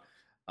about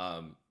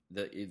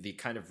the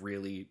kind of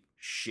really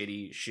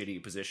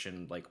shitty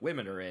position like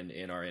women are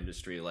in our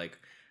industry. Like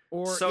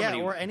or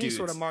any dudes.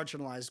 Sort of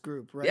marginalized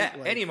group. Right? Yeah,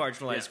 like, any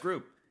marginalized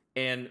group.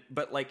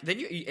 But like then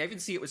you even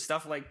see it with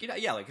stuff like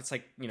like it's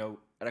like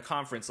at a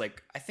conference,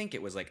 like I think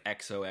it was like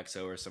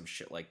XOXO or some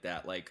shit like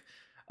that, like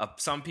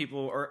some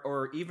people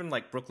or even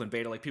like Brooklyn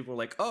Beta, like people were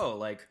like, oh,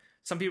 like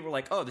some people were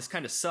like, oh, this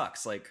kind of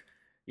sucks, like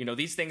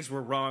these things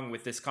were wrong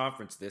with this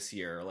conference this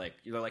year, like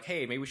like,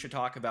 hey, maybe we should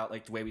talk about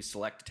like the way we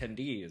select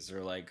attendees,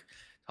 or like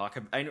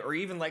or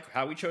even like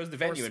how we chose the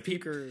venue and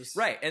speakers,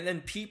 right? And then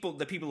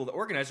the people that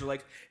organize are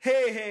like,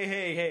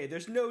 hey,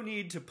 there's no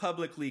need to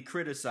publicly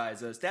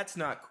criticize us. That's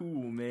not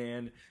cool,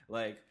 man.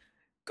 Like,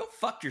 go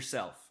fuck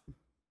yourself.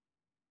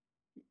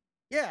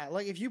 Yeah,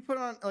 like if you put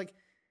on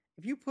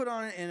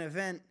an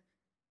event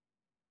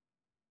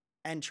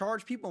and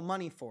charge people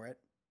money for it,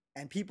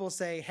 and people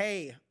say,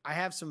 hey, I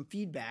have some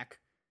feedback,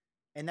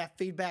 and that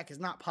feedback is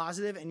not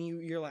positive, and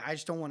you're like, I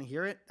just don't want to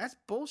hear it. That's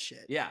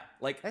bullshit. Yeah,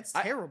 like that's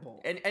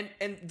terrible. And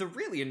the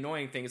really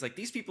annoying thing is like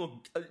these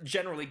people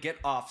generally get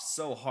off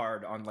so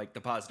hard on like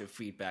the positive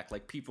feedback,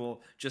 like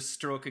people just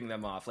stroking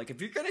them off. Like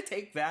if you're gonna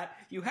take that,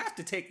 you have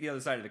to take the other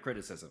side of the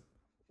criticism.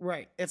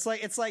 Right. It's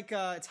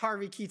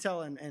Harvey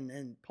Keitel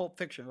and Pulp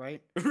Fiction,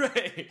 right?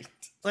 Right.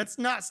 Let's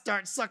not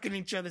start sucking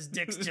each other's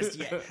dicks just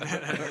yet.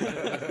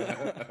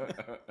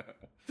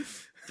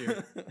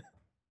 Dude.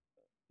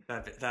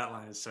 That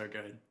line is so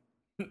good.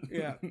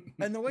 Yeah.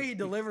 And the way he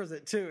delivers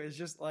it too is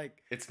just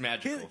like, it's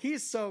magical.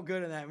 He's so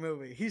good in that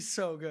movie. He's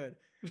so good.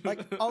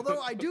 Like,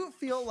 although I do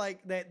feel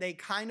like that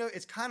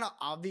it's kind of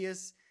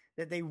obvious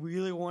that they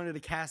really wanted to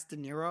cast De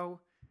Niro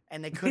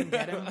and they couldn't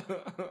get him.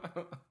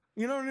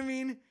 You know what I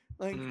mean?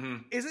 Like,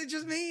 is it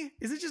just me?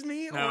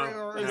 No,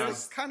 or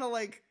is it kind of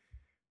like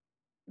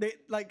they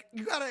like,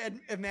 you gotta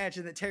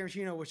imagine that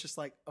Tarantino was just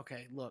like,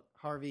 okay, look,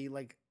 Harvey,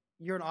 like,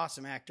 you're an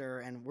awesome actor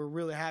and we're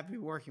really happy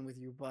working with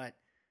you, but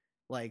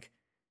like,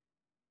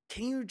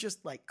 can you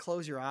just like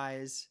close your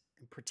eyes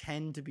and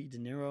pretend to be De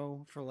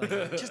Niro for like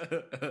just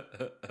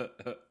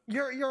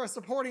you're a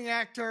supporting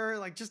actor,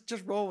 like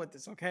just roll with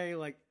this, okay?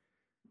 Like,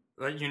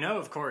 But you know,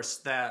 of course,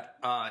 that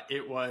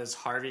it was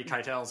Harvey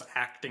Keitel's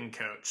acting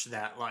coach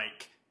that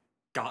like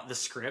got the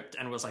script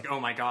and was like, "Oh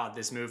my god,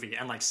 this movie,"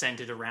 and like sent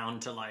it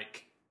around to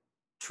like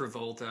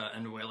Travolta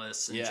and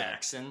Willis and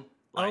Jackson.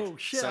 Like, oh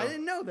shit, I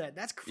didn't know that.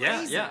 That's crazy.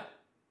 Yeah, yeah.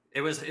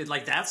 It was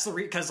like that's the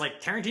because like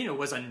Tarantino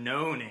was a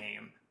no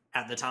name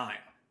at the time,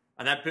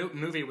 and that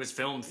movie was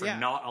filmed for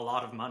not a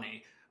lot of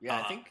money. Yeah,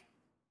 I think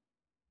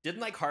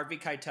didn't like Harvey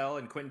Keitel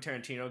and Quentin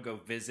Tarantino go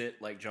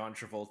visit like John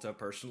Travolta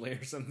personally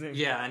or something?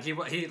 Yeah, and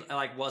he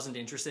like wasn't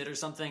interested or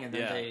something, and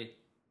then they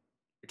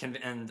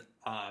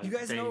you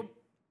guys know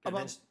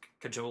about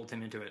cajoled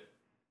him into it.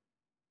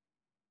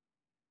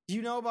 Do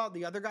you know about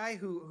the other guy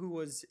who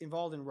was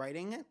involved in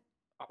writing it?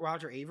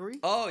 Roger Avery?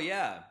 Oh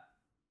yeah.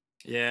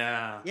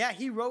 Yeah. Yeah,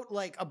 he wrote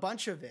like a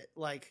bunch of it.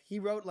 Like he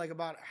wrote like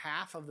about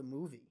half of the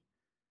movie.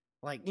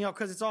 Like, you know,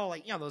 because it's all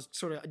like, you know, those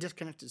sort of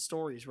disconnected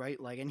stories, right?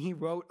 Like, and he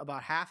wrote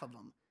about half of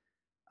them.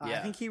 I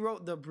think he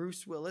wrote the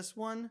Bruce Willis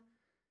one,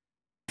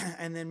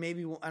 and then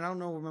maybe, and I don't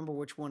know, remember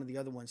which one of the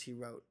other ones he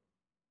wrote.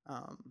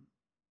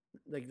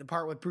 Like the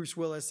part with Bruce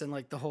Willis and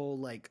like the whole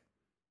like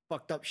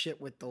fucked up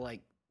shit with the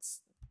like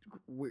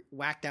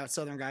whacked out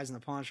Southern guys in the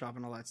pawn shop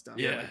and all that stuff.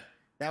 Yeah. Like,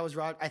 that was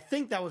I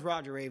think that was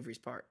Roger Avery's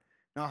part.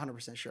 Not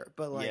 100% sure,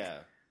 but like,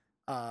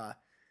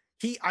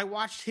 I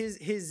watched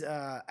his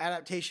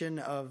adaptation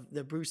of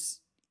the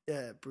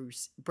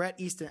Bret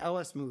Easton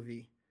Ellis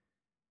movie,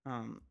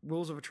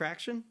 Rules of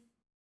Attraction.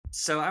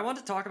 So I want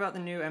to talk about the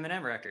new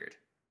Eminem record.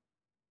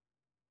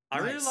 I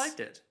really liked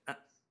it.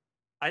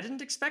 I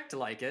didn't expect to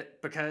like it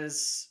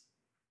because,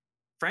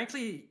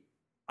 frankly,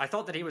 I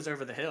thought that he was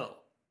over the hill,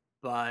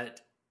 but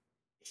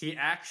he's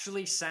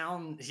actually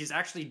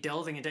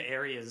delving into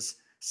areas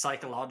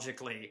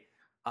psychologically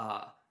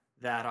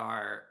that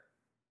are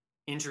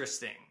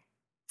interesting.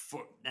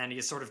 And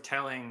he's sort of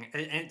telling,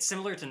 and it's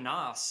similar to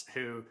Nas,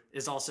 who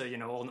is also, you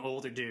know, an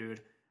older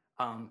dude,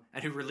 and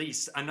who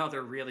released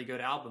another really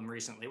good album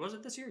recently. Was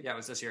it this year? Yeah, it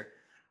was this year.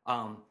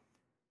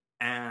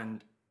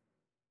 And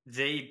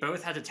they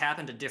both had to tap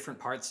into different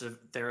parts of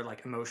their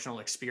like emotional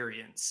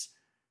experience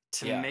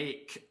to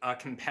make a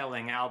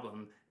compelling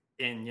album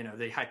in, you know,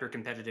 the hyper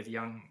competitive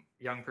young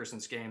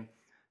person's game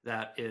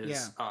that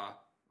is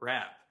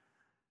rap.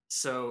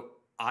 So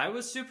I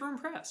was super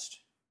impressed.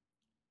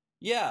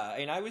 Yeah,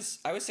 and I was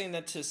saying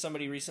that to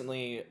somebody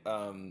recently.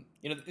 You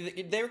know,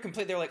 they were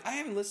complaining. They were like, "I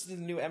haven't listened to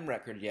the new M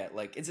record yet.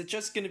 Like, is it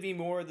just going to be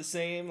more of the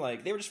same?"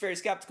 Like, they were just very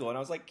skeptical, and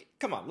I was like,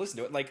 "Come on, listen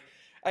to it." Like,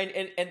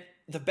 and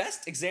the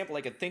best example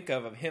I could think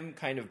of him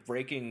kind of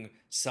breaking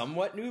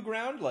somewhat new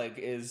ground, like,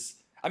 is,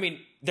 I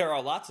mean, there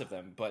are lots of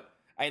them, but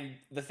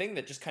the thing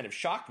that just kind of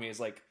shocked me is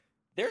like,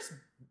 there's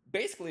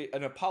basically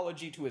an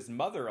apology to his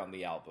mother on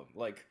the album.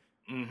 Like,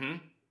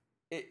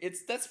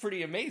 that's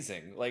pretty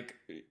amazing. Like,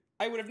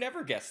 I would have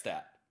never guessed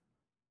that.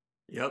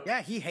 Yep.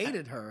 Yeah, he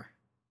hated her.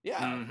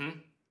 Yeah. Mm-hmm.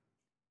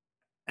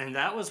 And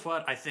that was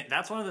what I think,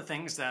 that's one of the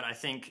things that I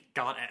think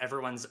got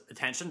everyone's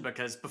attention,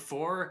 because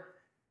before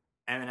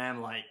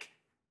Eminem, like,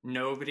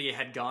 nobody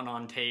had gone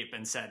on tape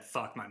and said,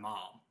 "Fuck my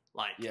mom."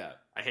 Like,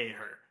 I hate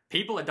her.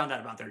 People had done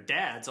that about their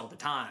dads all the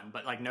time,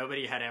 but like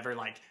nobody had ever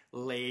like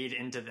laid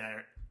into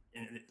their,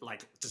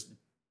 like, just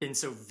been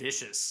so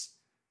vicious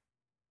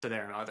to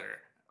their mother,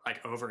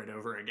 like, over and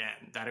over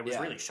again, that it was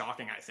really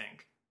shocking. I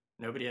think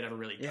nobody had ever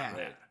really done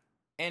that.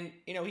 And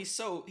you know, he's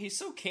so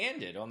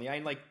candid on the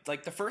end,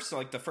 like the first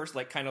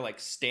like kind of like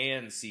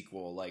Stan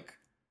sequel, like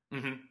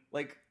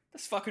like,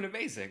 that's fucking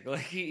amazing.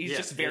 Like, he's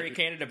just very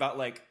candid about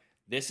like,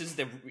 this is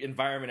the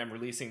environment I'm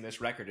releasing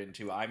this record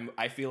into.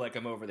 I feel like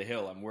I'm over the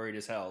hill. I'm worried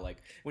as hell. Like,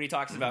 when he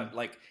talks about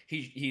like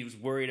he was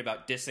worried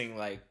about dissing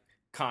like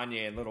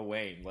Kanye and Lil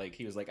Wayne. Like,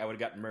 he was like, I would have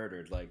gotten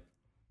murdered. Like,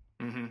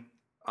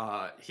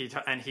 he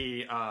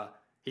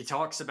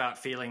talks about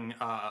feeling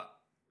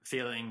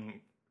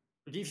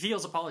he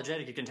feels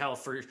apologetic, you can tell,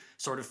 for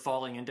sort of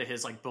falling into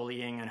his like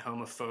bullying and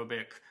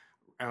homophobic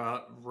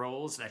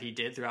roles that he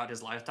did throughout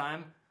his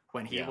lifetime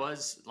when he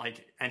was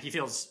like, and he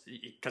feels,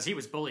 because he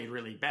was bullied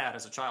really bad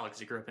as a child because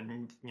he grew up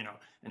in, you know,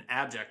 in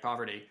abject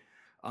poverty.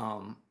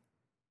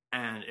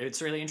 And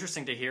it's really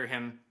interesting to hear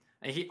him.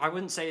 I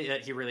wouldn't say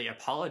that he really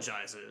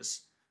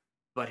apologizes,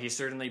 but he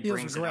certainly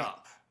brings it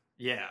up.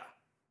 Yeah.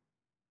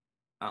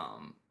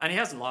 And he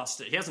hasn't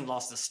lost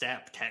a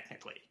step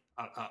technically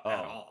at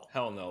all.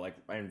 Hell no. Like,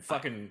 I'm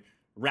fucking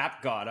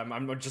Rap God.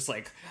 I'm just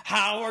like,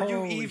 how are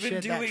you even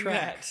doing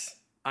that?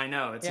 I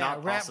know, it's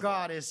not Rap possible.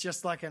 God is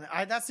just like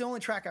that's the only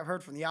track I've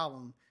heard from the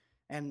album,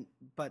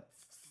 but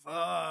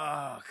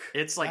fuck,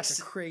 it's like, that's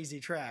a crazy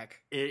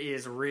track. It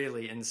is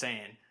really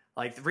insane.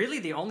 Like, really,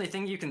 the only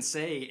thing you can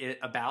say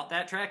about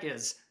that track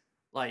is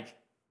like,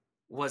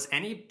 was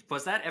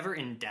that ever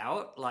in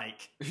doubt?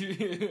 Like,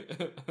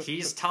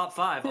 he's top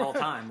 5 all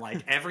time.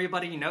 Like,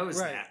 everybody knows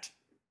that.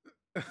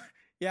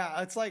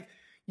 Yeah, it's like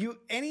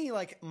any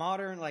like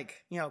modern, like,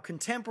 you know,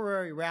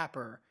 contemporary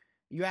rapper,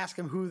 you ask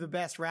him who the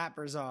best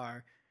rappers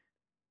are,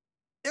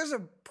 there's a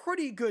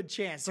pretty good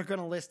chance they're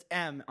gonna list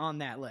M on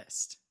that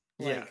list.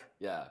 Yeah.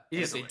 Yeah. And if they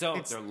Easily.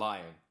 don't, they're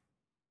lying.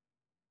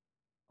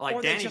 Like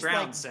or Danny they just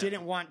Brown like said.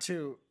 didn't want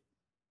to.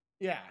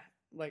 Yeah,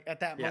 like at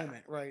that Yeah.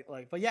 moment, right?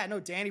 Like, but yeah, no,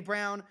 Danny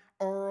Brown,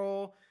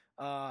 Earl,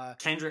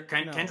 Kendrick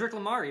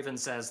Lamar even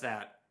says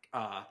that.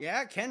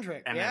 yeah,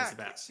 Kendrick, Eminem's yeah, the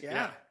best.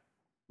 yeah.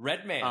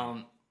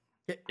 Redman.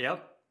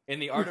 Yep. In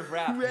the art of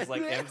rap, he's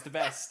like, Redman. M's the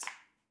best.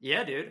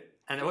 Yeah, dude.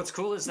 And what's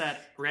cool is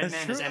that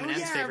Redman is true. Oh, Eminem's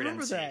yeah, I favorite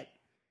remember MC. that.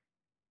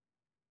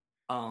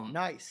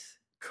 Nice,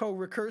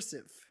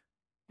 co-recursive.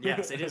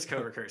 Yes, it is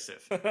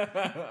co-recursive.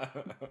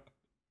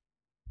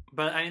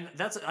 But I mean,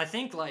 I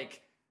think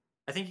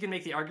you can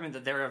make the argument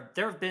that there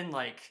have been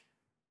like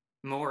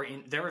more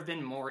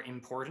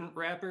important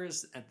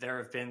rappers, and there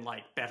have been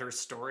like better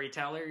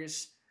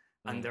storytellers,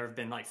 and there have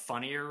been like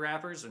funnier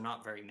rappers. There are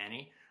not very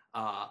many,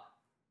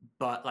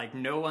 but like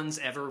no one's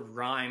ever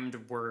rhymed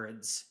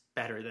words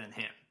better than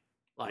him.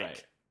 Like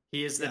Right.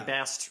 he is the Yeah.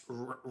 best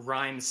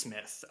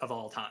rhymesmith of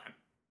all time,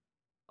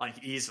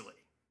 like easily.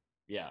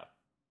 Yeah.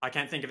 I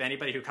can't think of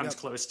anybody who comes Yep.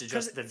 close to 'Cause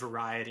just the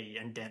variety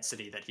and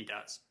density that he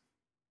does.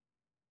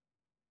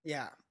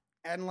 Yeah.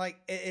 And like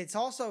it's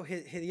also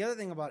the other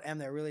thing about M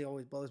that really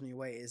always blows me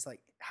away is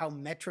like how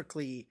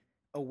metrically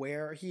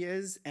aware he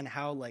is and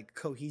how like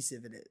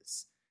cohesive it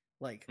is.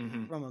 Like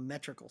Mhm. from a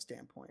metrical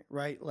standpoint,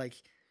 right? Like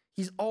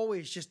he's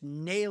always just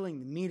nailing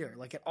the meter.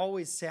 Like it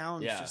always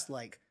sounds Yeah. just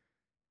like,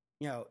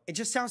 you know, it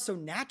just sounds so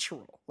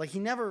natural. Like he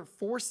never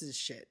forces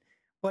shit,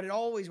 but it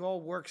always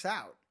all works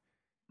out.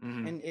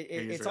 Mhm. And He's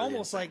it's really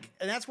almost insane. like,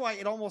 and that's why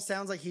it almost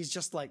sounds like he's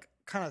just like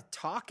kind of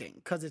talking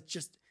because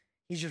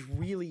he's just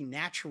really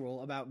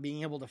natural about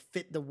being able to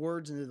fit the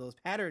words into those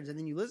patterns. And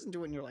then you listen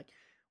to it and you're like,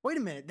 wait a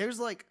minute, there's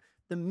like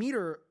the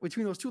meter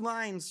between those two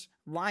lines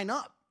line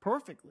up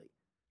perfectly.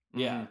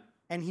 Yeah.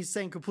 And he's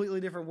saying completely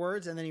different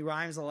words. And then he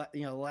rhymes the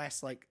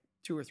last like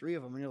two or three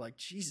of them. And you're like,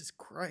 Jesus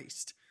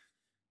Christ.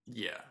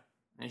 Yeah,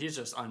 and he's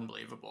just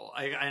unbelievable.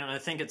 I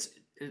think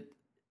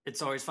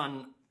it's always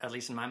fun, at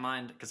least in my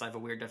mind, because I have a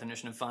weird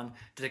definition of fun,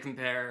 to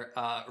compare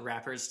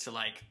rappers to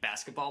like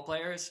basketball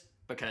players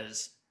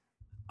because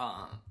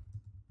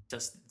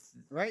just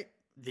Right.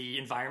 the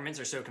environments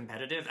are so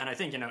competitive. And I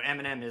think,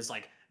 Eminem is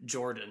like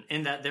Jordan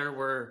in that there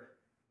were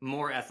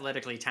more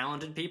athletically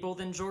talented people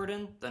than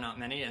Jordan, though not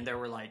many, and there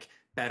were like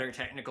better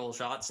technical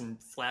shots and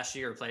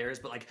flashier players,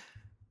 but like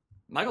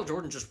Michael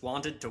Jordan just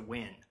wanted to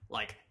win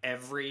like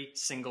every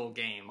single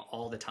game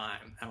all the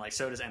time, and like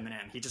so does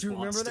Eminem. He just Do you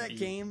wants remember to that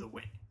be game? the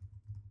win.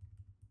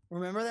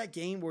 Remember that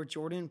game where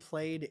Jordan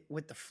played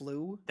with the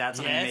flu? That's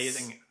an Yes.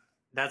 amazing.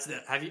 That's the.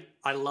 Have you?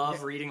 I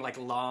love reading like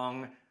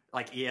long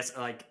like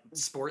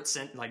Sports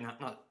Center, like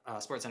not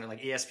Sports Center,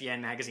 like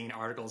ESPN magazine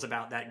articles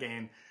about that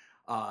game,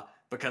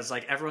 because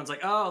like everyone's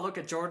like, oh, look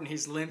at Jordan,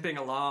 he's limping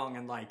along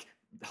and like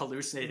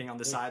hallucinating on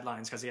the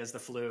sidelines because he has the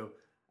flu,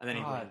 and then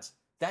he God. wins.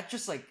 That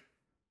just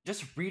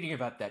reading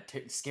about that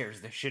scares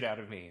the shit out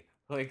of me.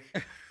 Like,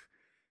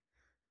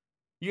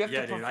 you have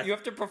Yeah, to dude, you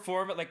have to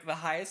perform at like the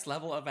highest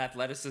level of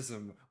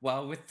athleticism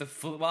while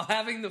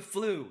having the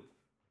flu.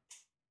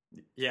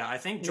 Yeah, I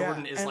think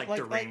Jordan is and, like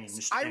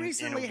deranged. I in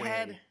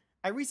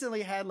a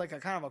recently had like a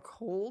kind of a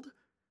cold,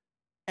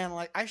 and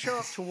like I show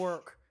up to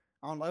work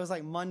on it was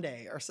like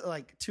Monday or so,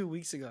 like 2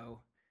 weeks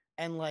ago,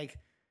 and like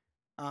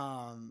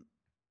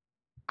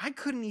I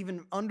couldn't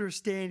even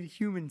understand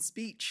human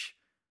speech.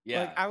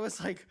 Yeah. Like I was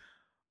like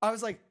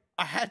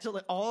I had to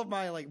like all of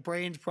my like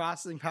brain's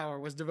processing power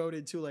was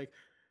devoted to like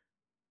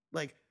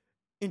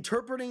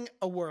interpreting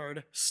a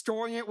word,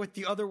 storing it with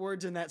the other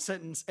words in that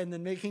sentence, and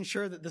then making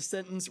sure that the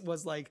sentence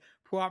was like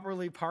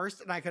properly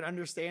parsed and I could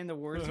understand the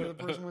words that the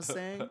person was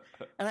saying.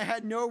 And I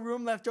had no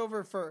room left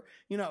over for,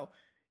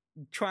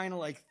 trying to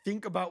like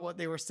think about what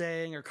they were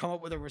saying or come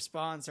up with a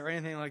response or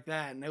anything like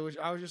that. And I was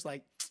just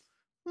like,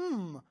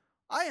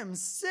 I am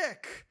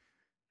sick.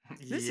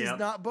 This Yep. does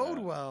not bode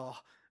Yeah.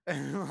 well.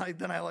 And like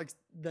then I like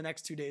the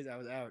next 2 days I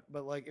was out.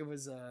 But like it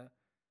was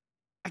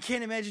I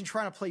can't imagine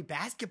trying to play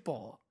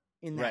basketball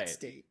in that Right.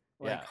 state.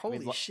 Like Yeah. I holy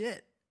mean,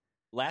 shit.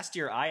 Last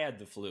year I had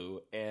the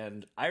flu,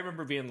 and I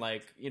remember being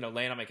like,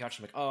 laying on my couch,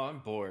 I'm like, oh, I'm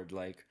bored.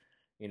 Like,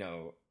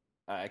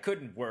 I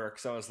couldn't work,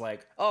 so I was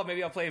like, oh,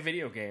 maybe I'll play a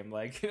video game.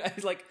 Like,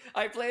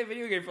 I play a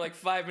video game for like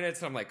 5 minutes,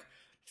 and I'm like,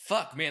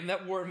 fuck, man,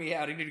 that wore me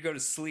out. I need to go to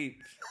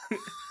sleep.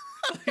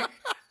 Like,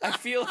 I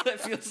feel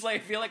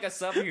like a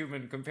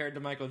subhuman compared to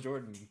Michael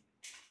Jordan.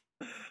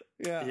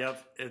 Yeah.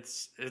 Yep,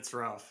 it's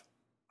rough.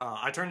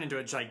 I turn into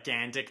a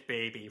gigantic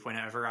baby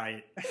whenever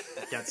I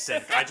get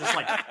sick. I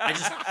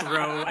just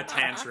throw a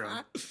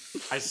tantrum.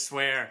 I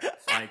swear.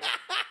 Like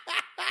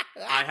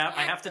I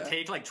have to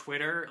take like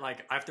Twitter, like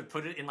I have to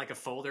put it in like a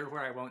folder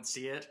where I won't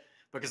see it,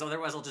 because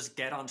otherwise I'll just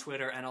get on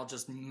Twitter and I'll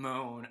just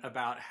moan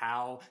about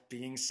how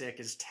being sick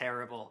is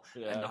terrible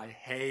and I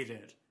hate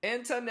it.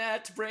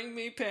 Internet, bring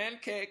me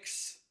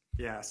pancakes.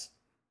 Yes.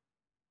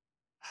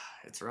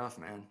 It's rough,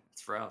 man.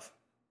 It's rough.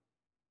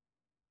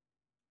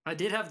 I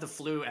did have the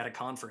flu at a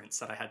conference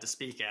that I had to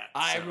speak at.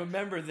 I so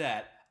remember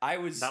that. that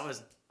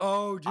was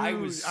Oh dude, I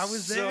was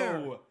there.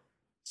 so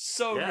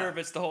so Yeah.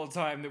 nervous the whole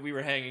time that we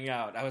were hanging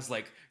out. I was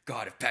like,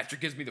 God, if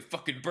Patrick gives me the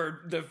fucking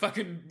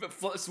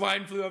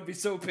swine flu, I'd be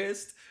so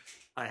pissed.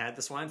 I had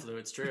the swine flu.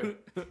 It's true.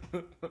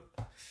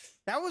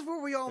 That was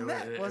where we all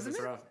met, wasn't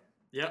was it? rough.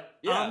 Yep.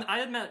 Yeah. I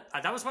had met.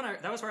 That was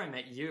where I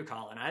met you,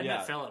 Colin. I had Yeah.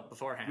 met Philip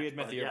beforehand. We had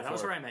met but the year yeah, that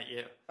was before. where I met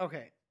you.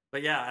 Okay.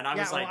 But yeah, and I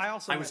Yeah, was well, like, I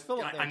also met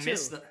Philip there, I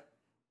missed too. the.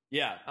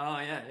 Yeah. Oh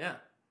yeah.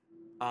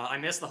 I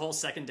missed the whole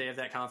second day of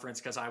that conference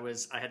because I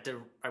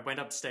went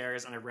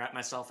upstairs and I wrapped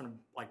myself in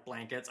like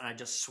blankets and I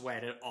just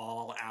sweated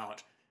all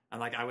out. And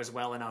like I was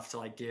well enough to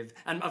like give,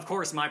 and of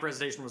course my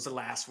presentation was the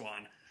last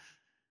one.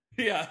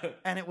 Yeah.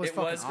 And it was It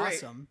fucking was great.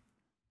 awesome.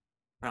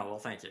 Oh well,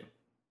 thank you.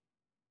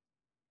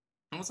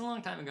 It was a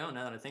long time ago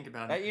now that I think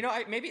about it. You know,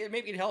 maybe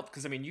it helped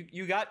because I mean,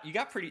 you got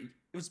pretty.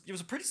 It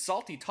was a pretty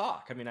salty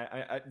talk. I mean,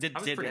 I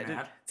was pretty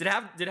mad.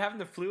 did having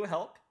the flu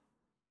help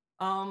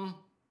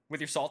with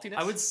your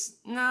saltiness?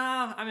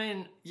 Nah. I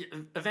mean,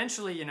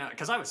 eventually, you know,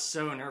 because I was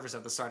so nervous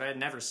at the start. I had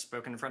never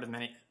spoken in front of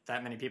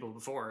that many people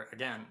before.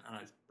 Again, and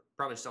I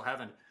probably still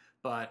haven't.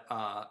 But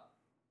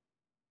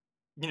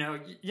you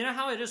know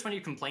how it is when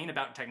you complain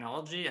about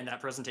technology, and that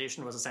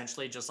presentation was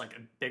essentially just like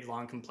a big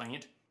long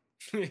complaint.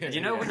 And you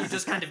know when you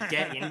just kind of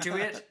get into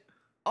it,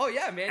 Oh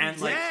yeah, man.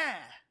 and like Yeah.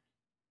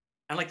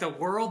 and like the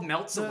world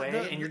melts The- away,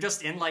 the- and you're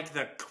just in like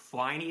the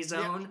whiny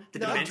zone, the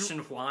the dimension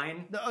of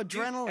whine. The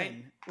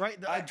adrenaline, right?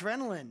 The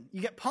adrenaline. You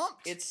get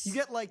pumped. You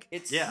get like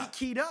Yeah.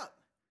 keyed up.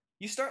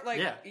 You start like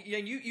Yeah.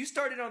 you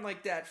started on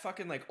like that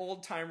fucking like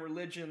old time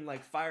religion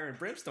like fire and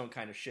brimstone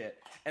kind of shit,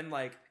 and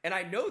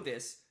I know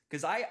this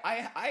because I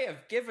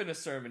have given a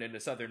sermon in a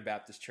Southern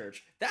Baptist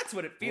church. That's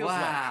what it feels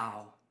like.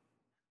 Wow.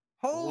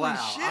 Holy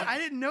Wow, shit! I'm- I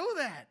didn't know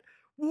that.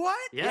 What?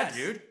 Yeah, Yes.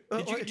 dude.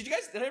 Did you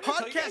guys? Did I ever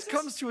tell you guys Podcast this?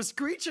 comes to a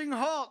screeching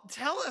halt.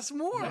 Tell us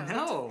more.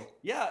 No.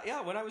 Yeah.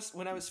 When I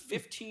was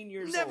 15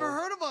 years Never old.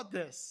 heard about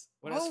this.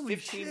 When I was Holy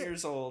 15 shit.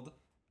 years old,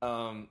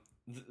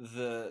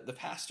 the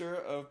pastor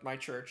of my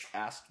church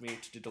asked me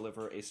to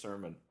deliver a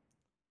sermon,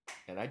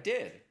 and I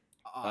did.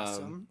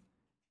 Awesome.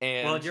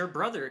 And Well, your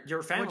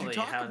family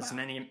talk has about?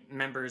 many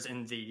members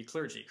in the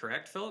clergy,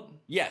 correct, Philip?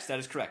 yes, that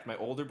is correct. My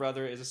older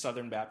brother is a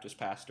Southern Baptist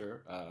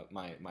pastor.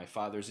 My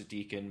father's a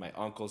deacon. My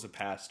uncle's a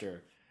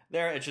pastor.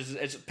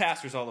 It's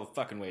pastors all the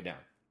fucking way down.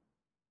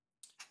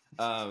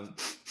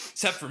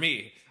 Except for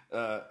me.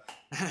 You're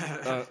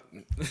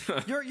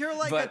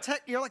like but-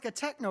 you're like a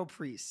techno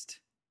priest.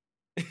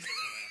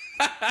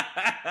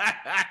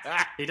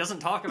 He doesn't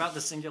talk about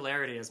the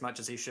singularity as much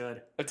as he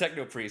should. A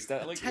techno priest.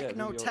 That, like, yeah,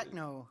 Techno, maybe I'll-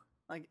 techno.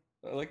 Like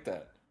I like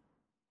that.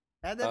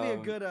 that'd be a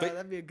good. but-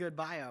 That'd be a good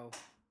bio.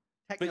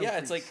 Techno But yeah,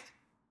 it's like, priest.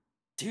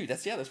 dude,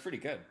 that's pretty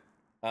good.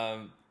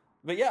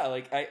 But yeah,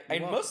 like I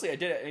Well- mostly I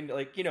did it, and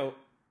like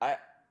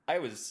I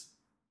was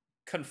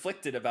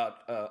conflicted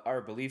about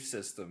our belief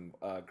system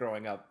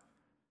growing up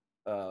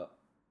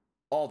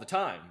all the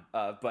time.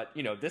 But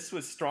this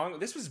was strong.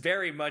 This was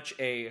very much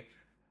a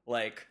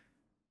like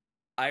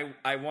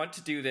I want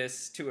to do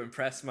this to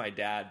impress my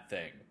dad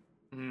thing.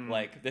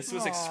 Like this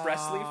was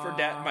expressly for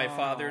my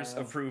father's Aw.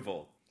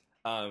 approval.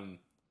 And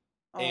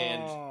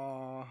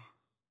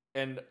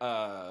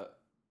Aw.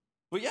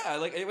 but yeah,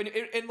 like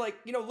and like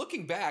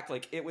looking back,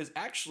 like it was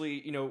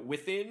actually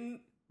within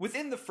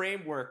the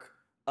framework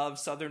of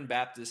Southern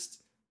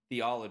Baptist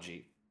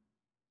theology,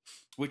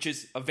 which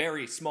is a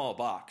very small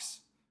box.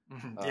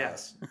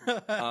 Yes.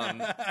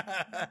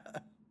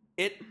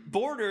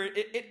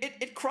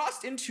 It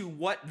crossed into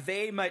what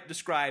they might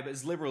describe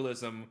as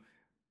liberalism,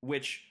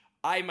 which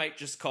I might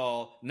just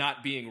call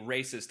not being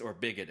racist or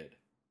bigoted.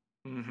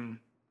 Mm-hmm.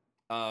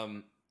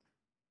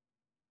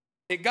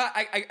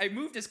 I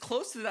moved as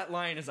close to that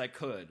line as I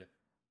could.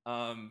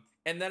 And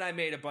then I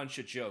made a bunch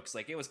of jokes.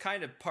 Like it was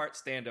kind of part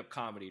stand-up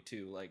comedy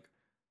too. Like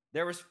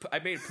I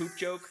made a poop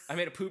joke. I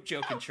made a poop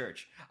joke in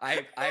church.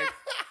 I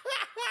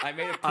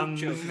made a poop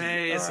joke.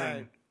 Amazing.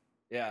 Alright.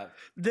 Yeah.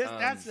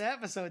 That's the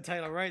episode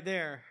title right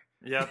there.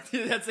 Yep.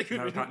 That's a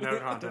good No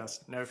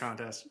contest. No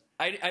contest.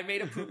 I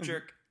made a poop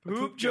jerk.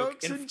 Poop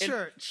jokes in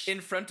church. in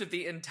front of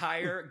the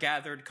entire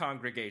gathered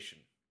congregation.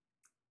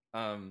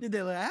 Did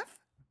they laugh?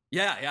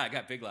 Yeah, I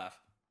got a big laugh.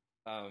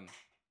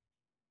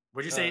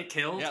 Would you say it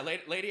killed? Yeah,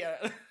 lady.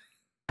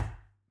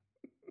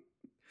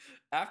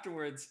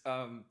 Afterwards,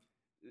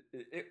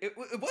 it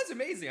was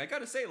amazing. I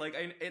gotta say, like,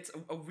 it's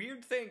a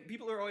weird thing.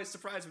 People are always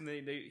surprised when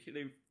they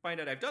find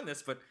out I've done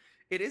this, but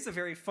it is a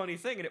very funny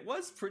thing, and it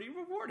was pretty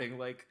rewarding.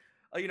 Like,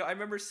 I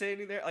remember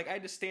standing there, like, I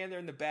had to stand there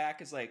in the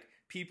back as like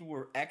people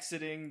were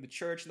exiting the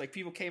church, and like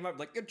people came up,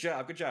 like, good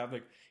job.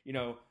 Like,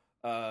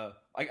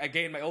 I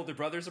gained my older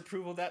brother's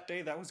approval that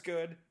day. That was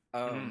good.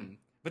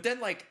 But then,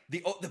 like,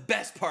 the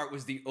best part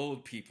was the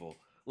old people.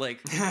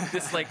 Like,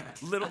 this, like,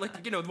 little,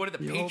 like, one of the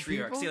The old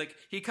patriarchs. people?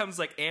 He comes,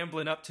 like,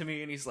 ambling up to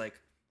me, and he's like,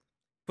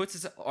 puts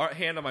his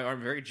hand on my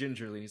arm very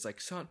gingerly, and he's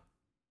like, son,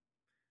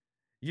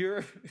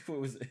 what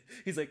was it?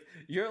 He's like,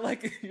 you're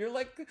like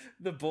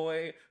the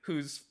boy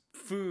whose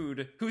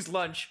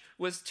lunch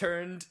was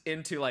turned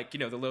into, like,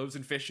 the loaves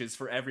and fishes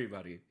for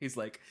everybody. He's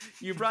like,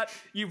 you brought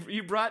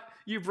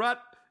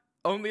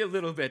only a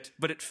little bit,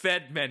 but it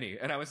fed many.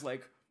 And I was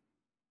like,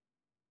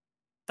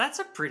 That's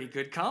a pretty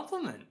good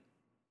compliment.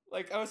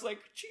 Like, I was like,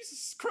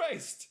 Jesus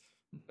Christ.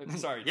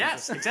 Sorry.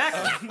 Yes, Jesus.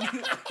 exactly.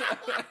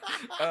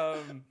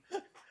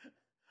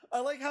 I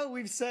like how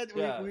we've said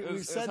Yeah, we've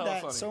it said was hella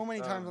that funny. so many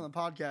times on the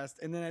podcast,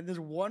 and then at this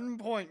one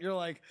point you're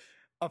like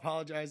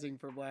apologizing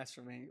for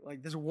blasphemy,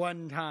 like this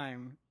one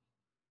time.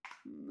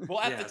 Well,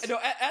 at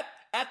Yes.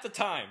 at the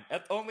time,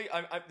 I'm like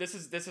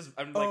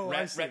Oh,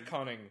 I see.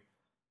 retconning.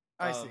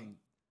 I see.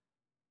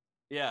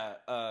 Yeah,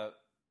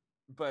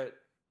 but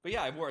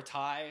yeah, I wore a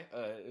tie.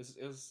 I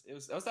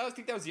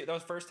think that was the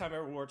first time I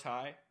ever wore a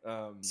tie.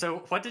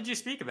 So, what did you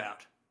speak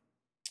about?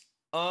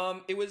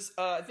 It was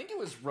I think it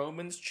was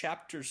Romans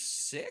chapter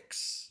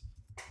 6.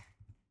 I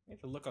have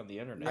to look on the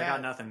internet. I Yeah.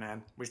 got nothing,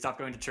 man. We stopped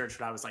going to church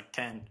when I was like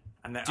 10,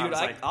 and then Dude, I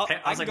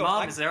was like,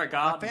 Mom, is there a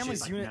God? And family's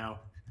she's like, unit- no.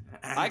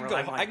 I And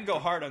can we're like, go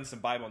hard on some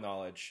Bible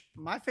knowledge.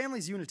 My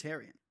family's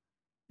Unitarian.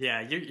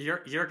 Yeah,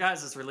 your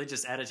guys'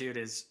 religious attitude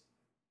is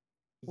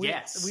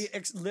yes. We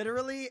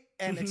literally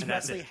and That's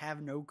expressly it.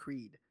 have no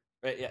creed.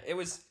 Right, yeah, it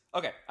was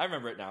okay. I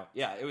remember it now.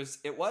 Yeah, it was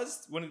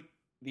one of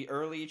the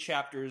early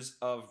chapters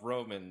of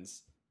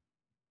Romans,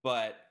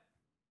 but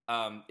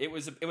it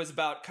was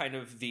about kind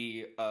of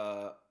the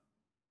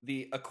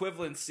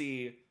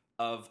equivalency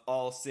of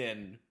all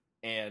sin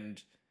and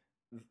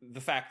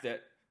the fact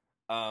that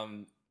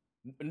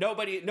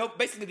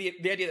basically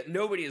the idea that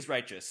nobody is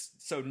righteous,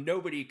 so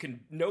nobody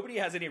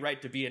has any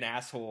right to be an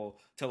asshole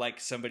to like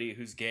somebody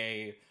who's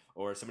gay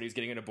or somebody who's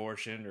getting an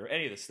abortion or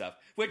any of this stuff,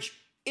 which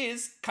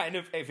is kind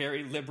of a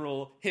very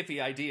liberal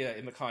hippie idea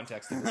in the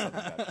context of the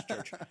Southern Baptist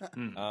Church.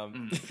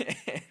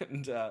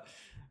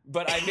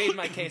 But I made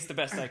my case the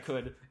best I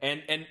could,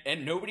 and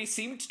nobody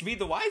seemed to be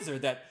the wiser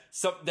that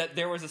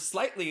there was a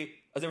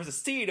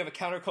seed of a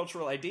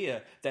countercultural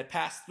idea that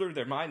passed through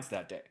their minds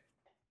that day.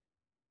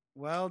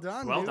 Well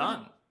done. Well dude.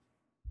 done.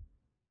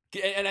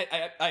 And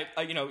I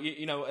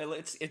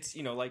it's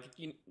like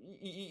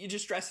you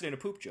just dress it in a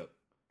poop joke.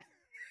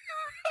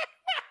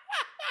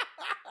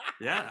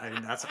 Yeah, I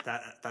mean that's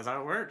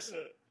how it works.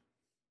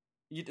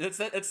 You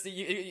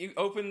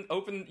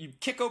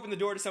kick open the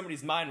door to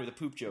somebody's mind with a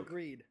poop joke.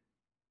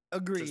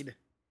 Agreed.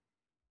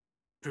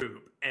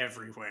 Poop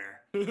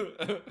everywhere.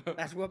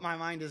 That's what my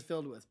mind is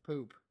filled with.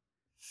 Poop.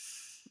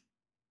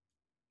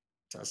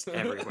 Just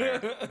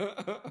everywhere.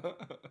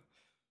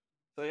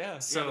 So yeah,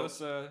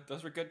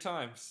 those were good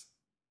times.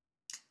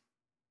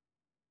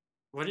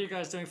 What are you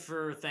guys doing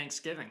for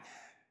Thanksgiving?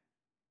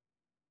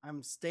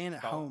 I'm staying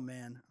at Oh. home,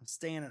 man. I'm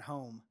staying at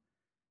home.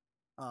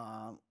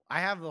 I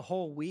have the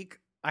whole week.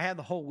 I had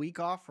the whole week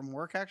off from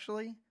work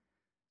actually.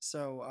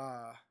 So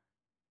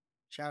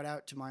shout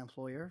out to my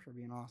employer for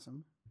being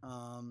awesome.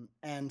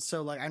 And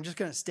so like I'm just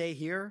gonna stay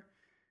here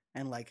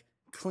and like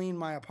clean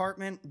my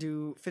apartment,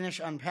 finish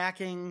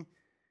unpacking,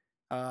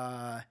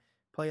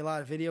 play a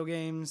lot of video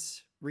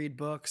games, read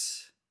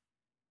books,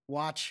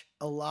 watch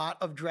a lot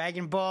of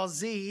Dragon Ball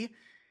Z,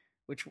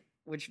 which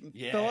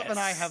Philip and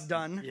I have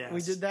done. Yes.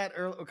 We did that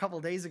a couple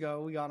of days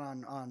ago. We got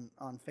on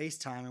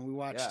FaceTime and we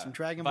watched Yeah. some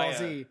Dragon Ball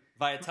Z.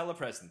 Via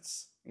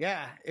telepresence.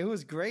 Yeah, it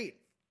was great.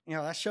 You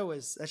know, that show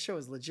is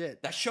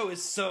legit. That show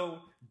is so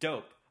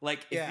dope.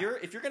 Like Yeah.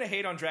 if you're gonna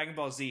hate on Dragon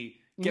Ball Z,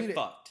 You get need it.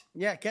 fucked.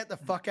 Yeah, get the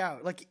fuck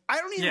out. Like I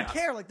don't even Yeah.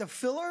 care. Like the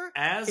filler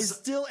As- is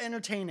still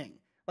entertaining.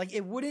 Like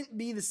it wouldn't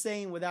be the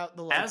same without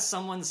the like. As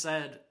someone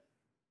said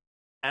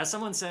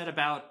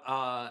about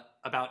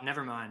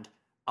Nevermind,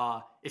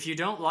 if you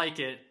don't like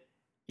it,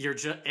 you're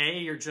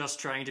just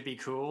trying to be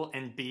cool,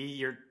 and B,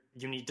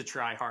 you need to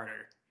try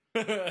harder.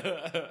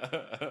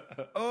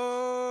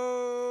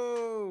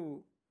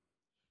 Oh,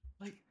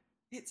 Like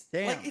it's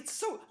Damn. like it's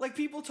so like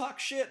people talk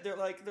shit. They're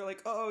like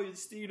oh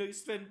you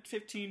spend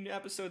 15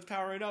 episodes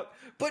powering up,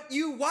 but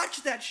you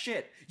watch that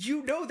shit.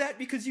 You know that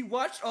because you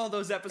watched all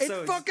those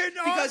episodes. fucking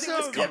because it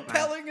was awesome!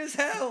 compelling as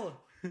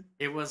hell.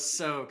 It was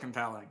so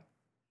compelling.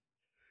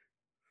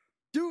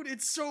 dude,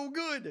 it's so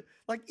good.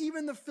 Like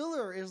even the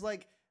filler is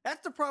like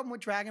that's the problem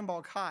with Dragon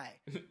Ball Kai,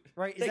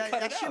 right? Is They that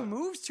cut that it shit out.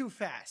 moves too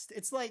fast.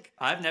 It's like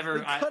I've never.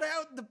 they cut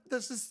out the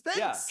suspense.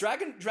 Yeah,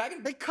 Dragon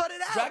They cut it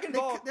out. Dragon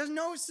Ball- There's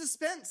no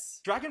suspense.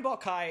 Dragon Ball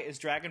Kai is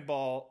Dragon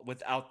Ball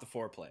without the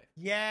foreplay.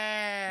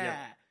 Yeah.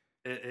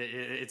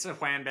 It's a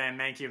wham bam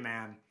thank you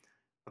man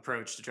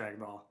approach to Dragon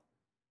Ball.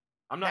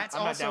 That's I'm not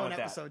also down an with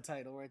that. episode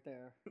title right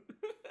there.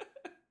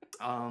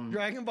 No,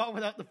 Dragon Ball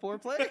without the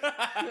foreplay.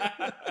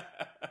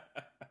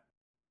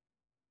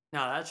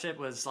 that shit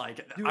was like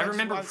Dude, I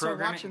remember I'm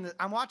programming.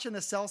 I'm watching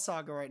the Cell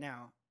Saga right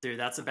now. Dude,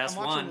 that's the best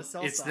I'm watching one. the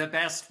Cell It's Saga. the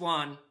best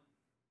one.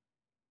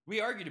 We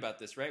argued about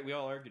this, right? We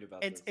all argued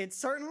about this. It's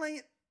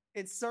certainly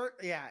it's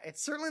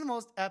certainly the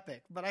most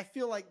epic, but I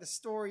feel like the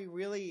story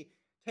really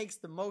takes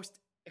the most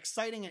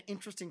exciting and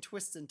interesting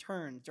twists and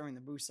turns during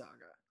the Buu Saga.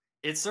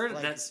 It's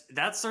certainly Like-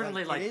 that's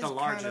certainly like, like, it the is kind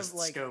largest of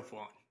like- scope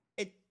one.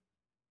 It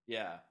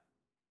Yeah.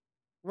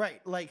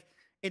 right, like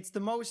it's the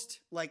most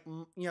like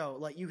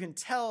like you can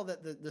tell that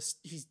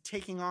he's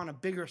taking on a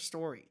bigger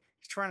story.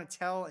 He's trying to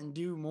tell and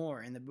do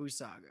more in the Buu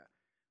Saga,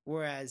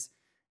 whereas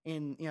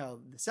in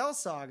the Cell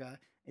Saga,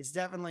 it's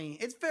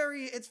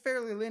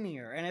fairly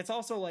linear, and it's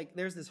also like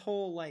there's this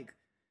whole like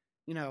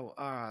you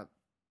know,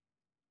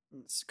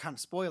 it's kind of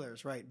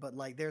spoilers, right? But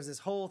like, there's this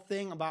whole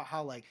thing about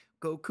how like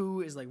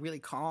Goku is like really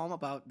calm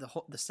about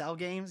the Cell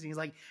games, and he's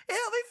like,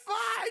 "It'll be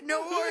fine,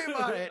 don't worry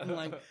about it." And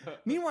like,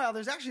 meanwhile,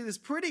 there's actually this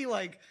pretty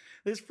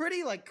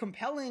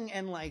compelling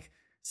and like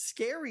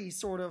scary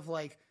sort of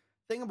like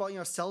thing about, you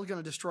know, Cell's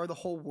gonna destroy the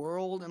whole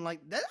world, and like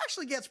that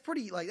actually gets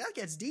pretty, like, that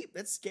gets deep.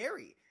 That's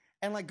scary.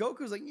 And like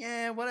Goku's like,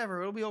 yeah,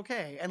 whatever, it'll be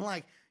okay. And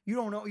like, you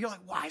don't know, you're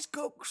like, why is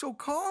Goku so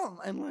calm?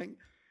 And like,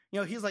 you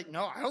know, he's like,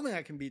 no, I don't think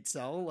I can beat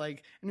Cell.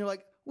 Like, and you're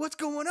like, what's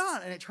going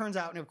on? And it turns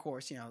out, and of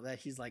course, you know, that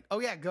he's like, oh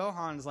yeah,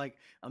 Gohan's like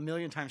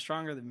 1,000,000 times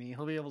stronger than me.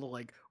 He'll be able to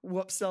like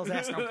whoop Cell's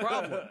ass, no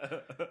problem.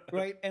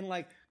 Right? And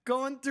like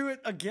going through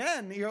it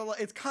again, you're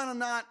like, it's kind of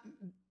not,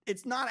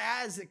 it's not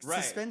as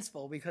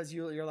suspenseful, because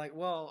you're like,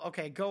 well,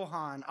 okay,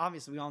 Gohan,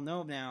 obviously we all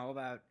know now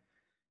about,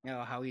 you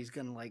know, how he's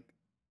gonna like,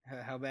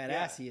 how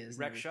badass he is.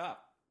 Wreck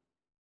shop.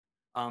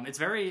 It's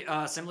very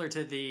similar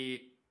to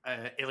the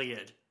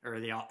Iliad, or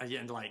the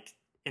like,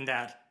 in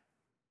that,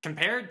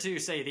 compared to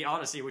say the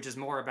Odyssey, which is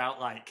more about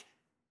like,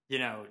 you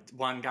know,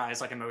 one guy's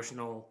like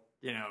emotional,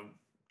 you know,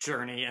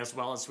 journey as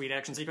well as sweet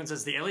action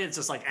sequences. The Iliad's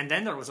just like, and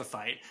then there was a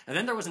fight, and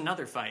then there was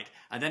another fight,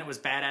 and then it was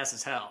badass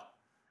as hell.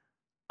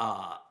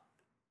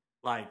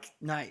 Like,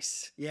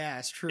 nice, yeah,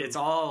 it's true.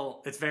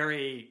 It's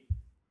very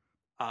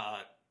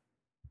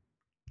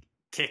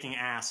kicking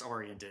ass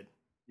oriented.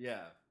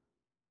 Yeah.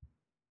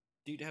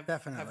 Dude,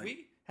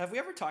 definitely. Have we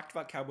ever talked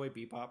about Cowboy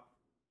Bebop?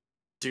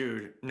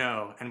 Dude,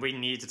 no, and we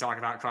need to talk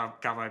about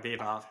Cowboy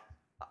Bebop.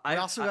 I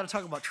also got to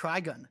talk about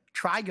Trigun.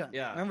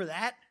 Yeah. Remember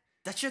that?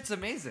 That shit's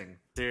amazing.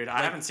 Dude,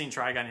 I haven't seen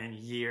Trigun in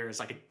years,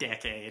 like a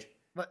decade.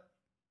 But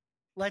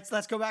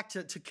let's go back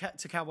to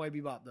Cowboy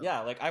Bebop, though.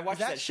 Yeah, like I watch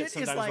that shit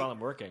sometimes like, while I'm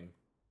working.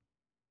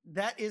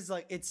 That is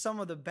like, it's some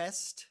of the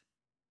best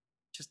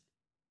just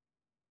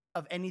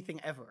of anything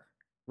ever.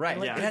 Right.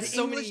 Like, yeah. It has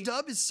the English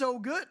dub is so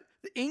good.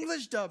 The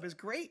English dub is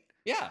great.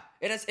 Yeah.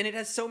 It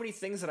has so many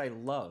things that I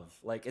love.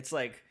 Like, it's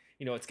like,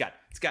 you know, it's got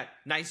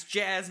nice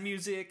jazz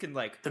music, and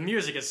like the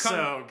music is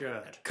so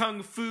good.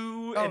 Kung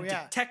fu and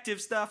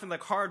detective stuff, and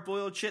like hard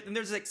boiled shit. And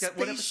there's like that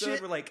one episode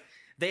where like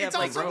they have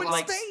like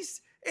space.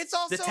 It's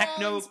also the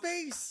techno in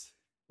space.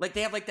 Like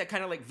they have like that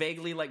kind of like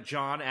vaguely like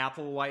John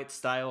Applewhite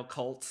style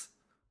cult,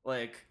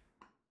 like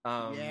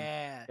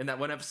in that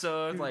one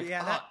episode. Like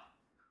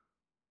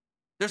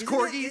there's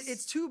corgis.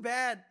 It's too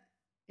bad.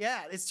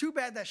 Yeah, it's too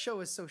bad that show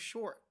is so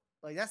short.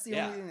 Like that's the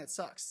only thing that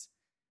sucks.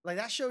 Like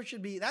that show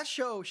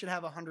should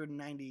have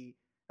 190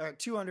 or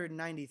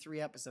 293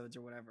 episodes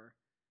or whatever.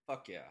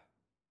 Fuck yeah.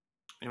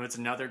 You know, it's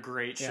another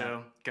great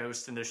show,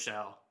 Ghost in the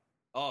Shell.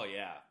 Oh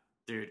yeah.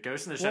 Dude,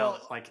 Ghost in the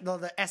Shell, like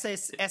the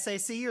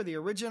SAC or the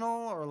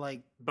original, or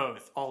like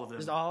both, all of them.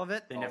 Just all of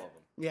it? All of them.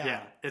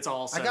 Yeah, it's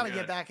all so I gotta good.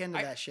 get back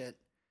into that shit.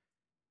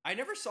 I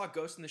never saw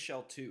Ghost in the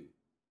Shell 2.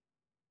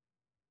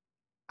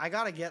 I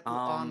gotta get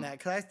on that,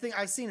 because I think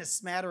I've seen a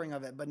smattering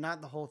of it, but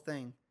not the whole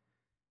thing.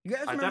 You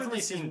guys remember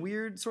this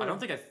weird sort of... I don't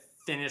think I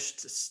finished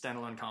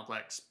Standalone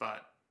Complex,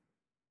 but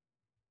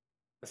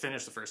I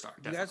finished the first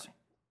arc, definitely.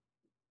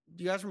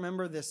 Do you guys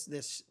remember this?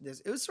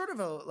 It was sort of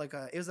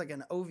it was like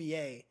an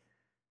OVA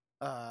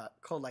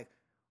called like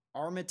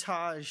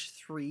Armitage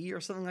 3 or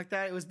something like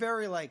that. It was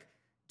very like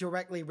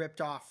directly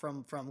ripped off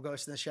from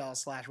Ghost in the Shell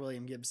 /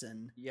 William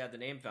Gibson. Yeah, the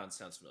name sounds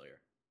familiar.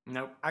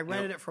 Nope. I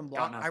rented it from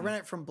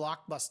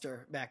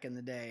Blockbuster back in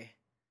the day.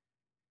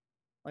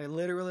 Like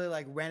literally,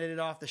 like rented it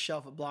off the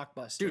shelf at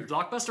Blockbuster. Dude,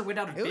 Blockbuster went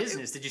out of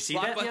business. Did you see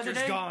that the other day?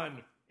 Blockbuster's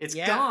gone. It's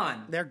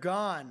gone. They're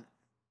gone.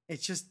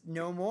 It's just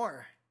no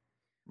more.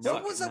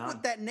 What was up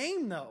with that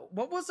name, though?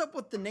 What was up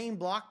with the name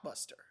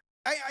Blockbuster?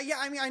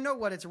 I mean, I know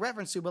what it's a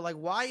reference to, but like,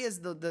 why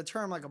is the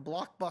term like a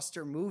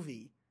blockbuster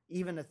movie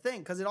even a thing?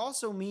 Because it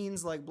also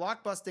means like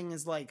blockbusting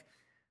is like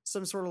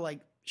some sort of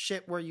like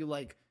shit where you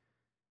like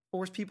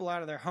force people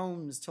out of their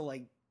homes to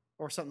like,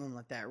 or something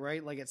like that,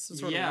 right? Like it's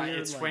sort of weird,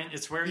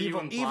 it's where you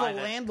imply evil that,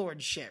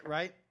 landlord shit,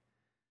 right?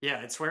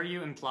 Yeah, it's where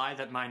you imply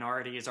that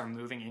minorities are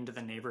moving into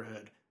the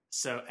neighborhood,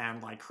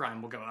 and like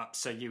crime will go up.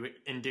 So you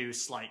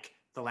induce like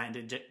the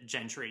landed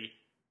gentry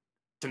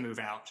to move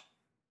out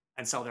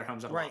and sell their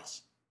homes at a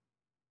loss.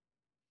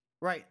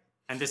 Right.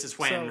 And this is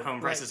when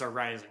home prices are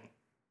rising.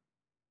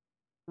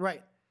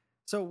 Right.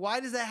 So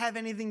why does that have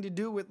anything to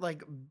do with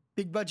like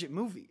big budget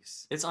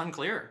movies? It's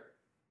unclear.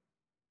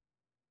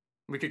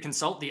 We could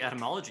consult the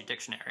etymology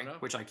dictionary,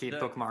 which I keep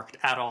bookmarked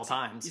at all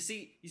times. You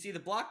see, the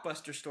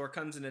Blockbuster store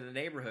comes in a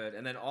neighborhood,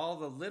 and then all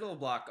the little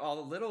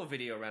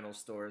video rental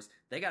stores,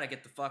 they got to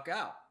get the fuck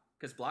out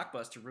because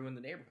Blockbuster ruined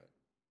the neighborhood.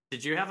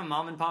 Did you have a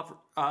mom and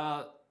pop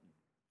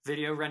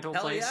video rental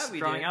place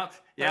growing up?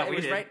 Yeah, we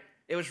did.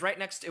 It was right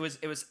next. It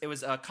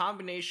was a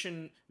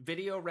combination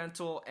video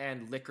rental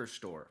and liquor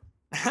store.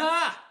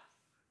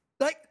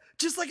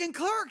 Just like in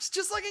Clerks.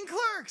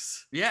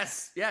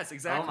 Yes,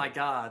 exactly. Oh my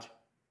god.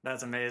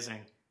 That's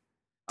amazing.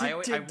 I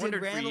wondered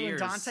did Randall for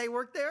years. and Dante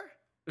work there?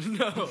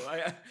 No,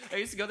 I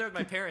used to go there with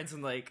my parents,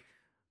 and like,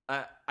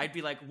 I'd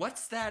be like,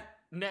 "What's that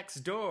next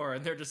door?"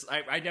 And they're just,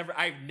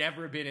 I've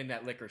never been in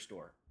that liquor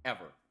store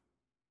ever.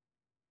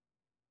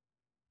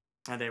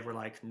 And they were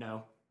like,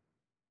 no.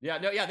 Yeah,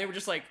 no, yeah, they were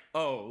just like,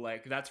 oh,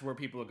 like that's where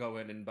people go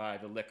in and buy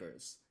the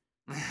liquors,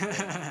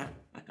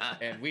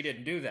 and we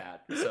didn't do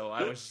that. So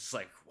I was just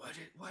like,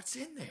 what's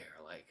in there?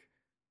 Like,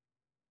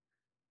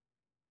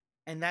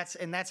 And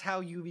that's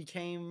how you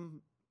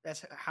became.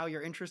 That's how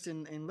your interest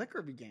in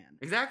liquor began.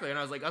 exactly. And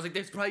I was like,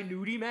 there's probably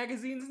nudie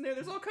magazines in there.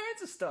 There's all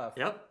kinds of stuff.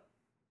 Yep.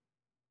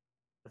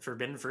 The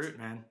forbidden fruit,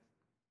 man.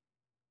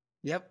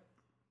 Yep,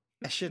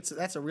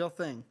 that's a real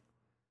thing.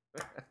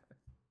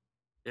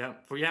 Yeah,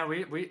 well, yeah,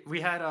 we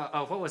had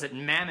a what was it,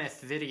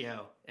 Mammoth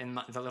Video in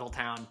the little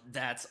town.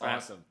 That's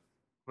awesome.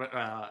 Where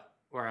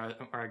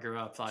I grew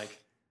up. Like,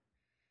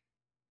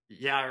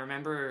 yeah, I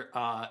remember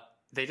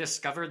they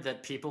discovered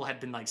that people had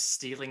been like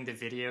stealing the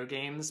video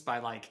games by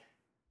like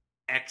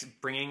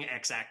bringing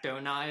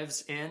X-Acto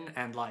knives in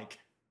and like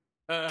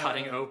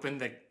cutting open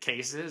the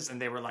cases,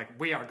 and they were like,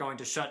 we are going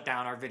to shut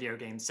down our video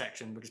game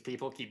section because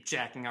people keep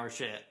jacking our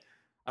shit.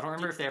 I don't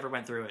remember if they ever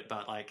went through it,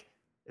 but like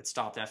it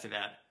stopped after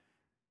that.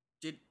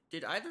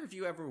 Did either of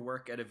you ever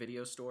work at a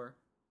video store?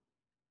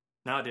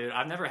 No, dude,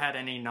 I've never had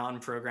any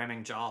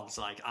non-programming jobs.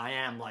 Like, I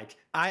am like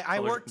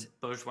I worked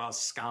bourgeois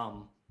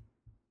scum.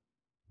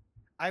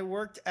 I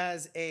worked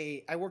at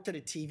a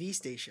TV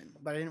station,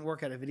 but I didn't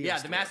work at a video. Yeah,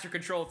 store. the master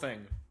control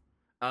thing.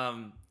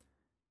 I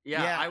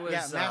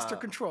was master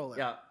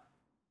controller.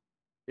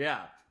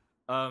 Yeah.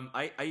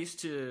 I used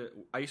to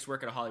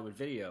work at a Hollywood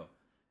Video,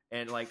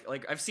 and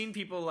like I've seen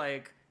people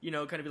like, you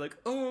know, kind of be like,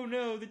 oh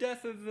no, the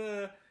death of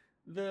the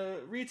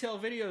retail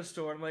video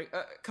store. I'm like,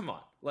 come on,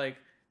 like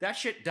that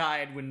shit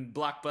died when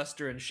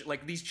Blockbuster and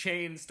like these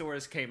chain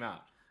stores came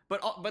out.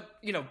 But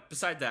you know,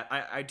 beside that,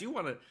 I do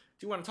want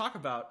to talk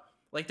about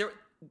like there.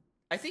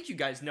 I think you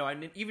guys know. I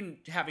mean, even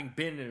having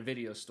been in a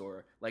video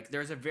store, like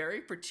there's a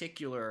very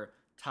particular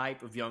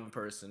type of young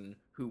person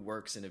who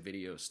works in a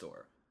video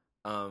store.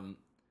 Oh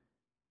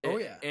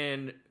yeah,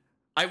 and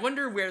I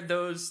wonder where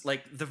those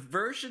like the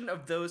version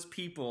of those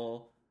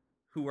people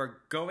who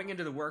are going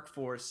into the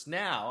workforce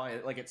now,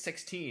 like at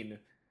 16,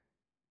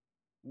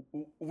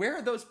 where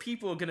are those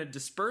people going to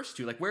disperse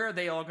to? Like, where are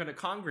they all going to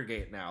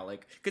congregate now?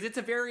 Like, because it's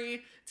a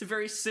very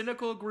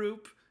cynical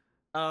group,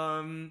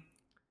 at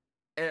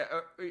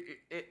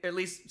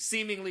least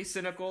seemingly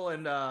cynical,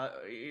 and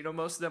you know,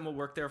 most of them will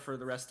work there for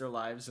the rest of their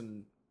lives,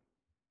 and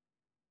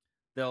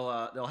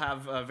they'll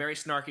have very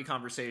snarky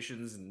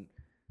conversations and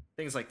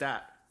things like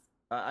that.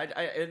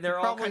 And they're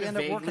all kind of end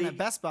up working vaguely at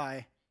Best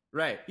Buy.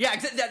 Right. Yeah,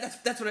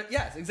 that's what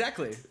yes,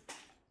 exactly.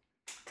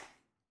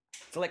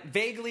 So like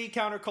vaguely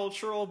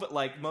countercultural, but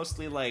like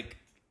mostly like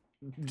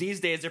these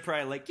days they're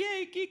probably like,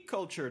 yay, geek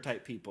culture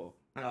type people.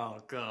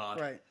 Oh god.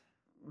 Right.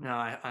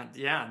 No,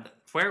 yeah.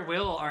 Where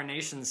will our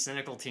nation's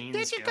cynical teens go?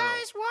 Did you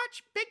guys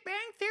watch Big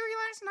Bang Theory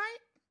last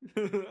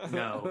night?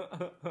 No.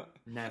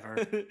 Never.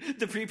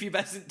 The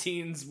prepubescent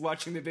teens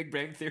watching The Big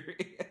Bang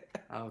Theory.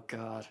 Oh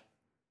god.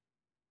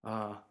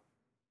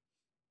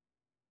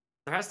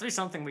 There has to be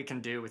something we can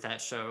do with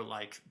that show,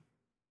 like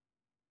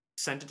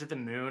send it to the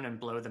moon and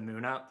blow the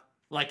moon up,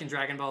 like in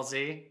Dragon Ball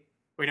Z.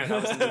 We know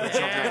that was in the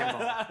original Dragon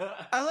Ball.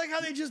 I like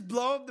how they just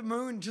blow up the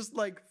moon just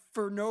like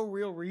for no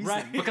real reason,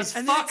 Right? Because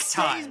and fuck then it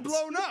times. stays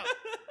blown up.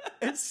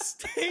 It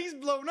stays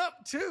blown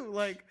up too.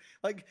 Like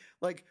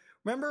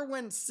remember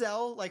when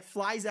Cell like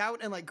flies out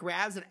and like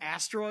grabs an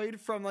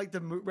asteroid from like the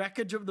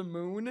wreckage of the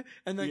moon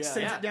and like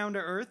sends Yeah. it down to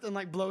Earth and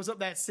like blows up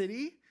that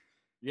city?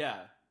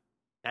 Yeah.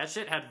 That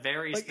shit had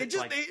very Like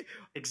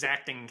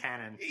exacting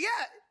canon.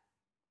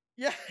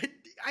 Yeah,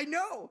 I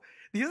know.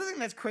 The other thing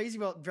that's crazy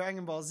about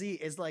Dragon Ball Z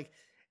is like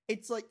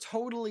it's like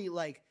totally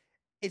like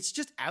it's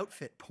just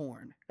outfit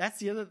porn. That's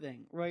the other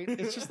thing, right?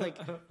 It's just like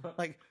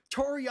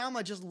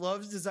Toriyama just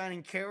loves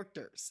designing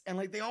characters and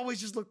like they always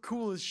just look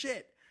cool as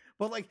shit.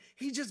 But like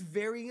he's just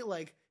very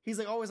like he's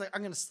like always like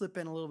I'm going to slip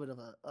in a little bit of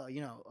a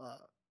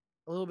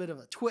little bit of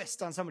a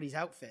twist on somebody's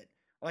outfit.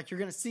 Like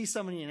you're gonna see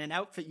somebody in an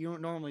outfit you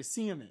don't normally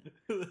see him in,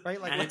 right?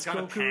 Like And like it's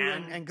gonna Goku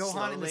pan and Gohan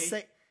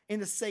slowly. in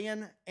the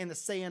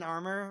Saiyan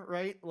armor,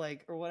 right?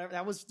 Like or whatever.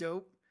 That was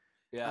dope.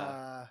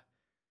 Yeah.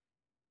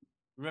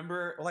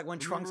 Remember Or like when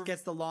Trunks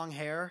gets the long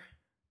hair.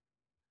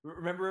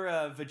 Remember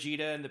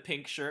Vegeta in the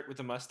pink shirt with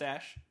the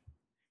mustache?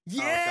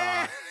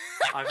 Yeah.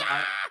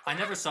 I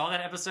never saw that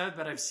episode,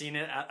 but I've seen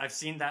it. I've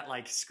seen that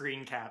like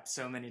screen cap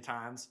so many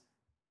times.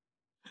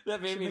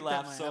 That made Should me make that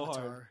laugh my so hard.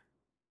 avatar.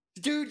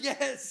 Dude,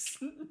 yes.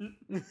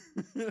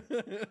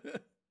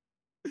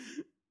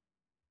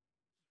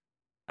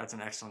 That's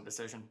an excellent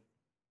decision.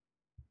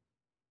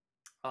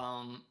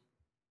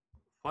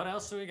 What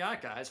else do we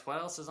got, guys?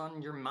 What else is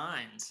on your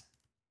minds?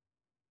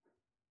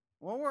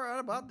 Well, we're at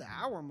about the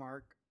hour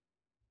mark.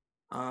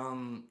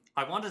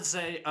 I wanted to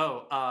say,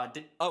 I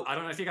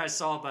don't know if you guys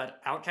saw,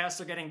 but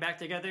Outcasts are getting back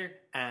together,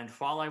 and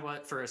while I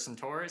went for some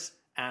tours,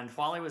 and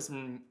while I was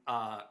in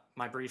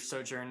my brief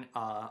sojourn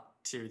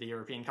to the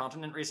European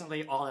continent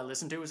recently, all I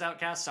listened to was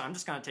Outcasts, so I'm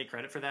just gonna take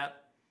credit for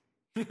that.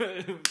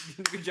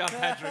 Good job,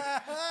 Patrick.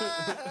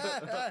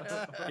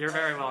 You're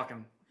very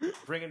welcome.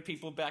 Bringing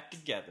people back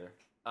together.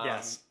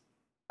 Yes.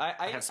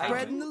 I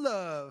Spreading the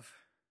love.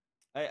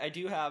 I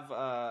do have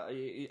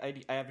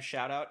I have a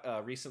shout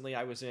out. Recently,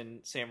 I was in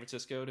San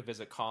Francisco to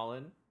visit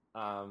Colin,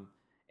 and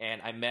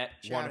I met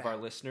one of our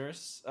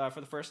listeners for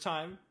the first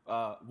time,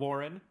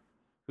 Warren,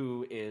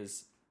 who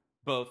is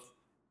both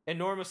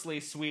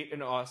enormously sweet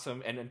and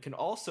awesome, and can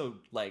also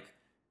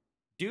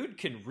dude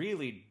can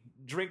really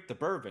drink the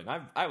bourbon.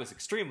 I was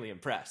extremely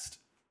impressed.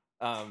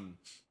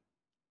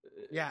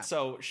 Yeah.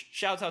 So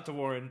shouts out to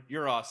Warren.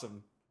 You're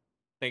awesome.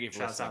 Thank you for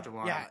Shouts listening. out to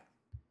Warren. Yeah.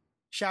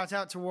 Shouts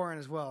out to Warren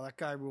as well. That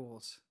guy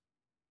rules.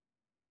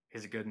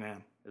 He's a good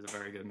man. He's a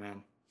very good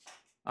man.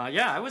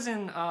 Yeah, I was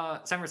in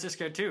San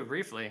Francisco too,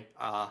 briefly.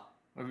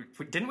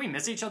 Didn't we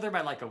miss each other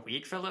by like a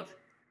week, Philip?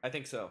 I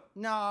think so.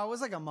 No, it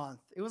was like a month.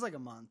 It was like a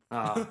month.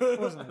 It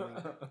wasn't a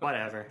week.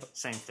 Whatever.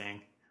 Same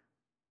thing.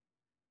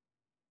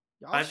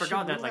 Y'all I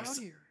forgot should that move out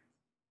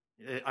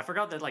here. I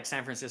forgot that like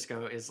San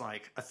Francisco is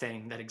like a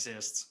thing that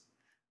exists.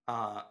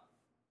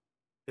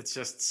 It's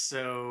just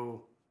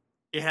so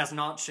it has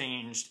not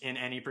changed in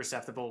any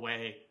perceptible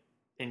way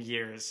in the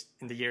years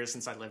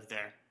since I lived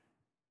there.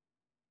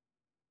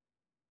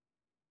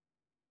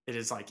 It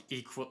is like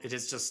equal. It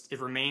is just. It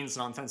remains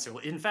nonsensical.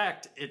 In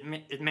fact,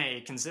 it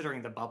may,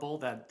 considering the bubble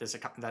that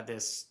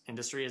this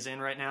industry is in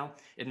right now,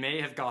 it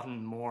may have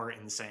gotten more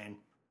insane.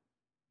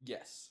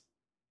 Yes.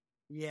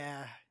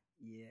 Yeah.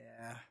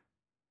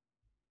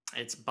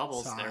 It's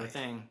bubbles. Sigh. They're a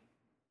thing.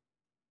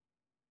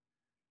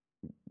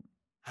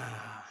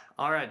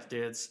 All right,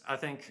 dudes. I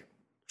think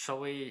shall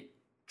we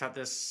cut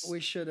this? We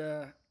should.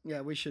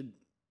 We should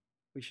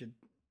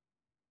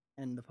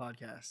end the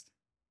podcast.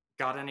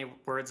 Got any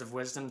words of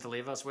wisdom to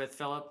leave us with,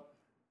 Philip?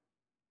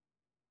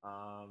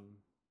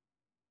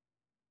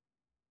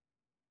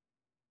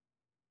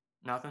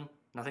 Nothing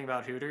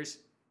about Hooters.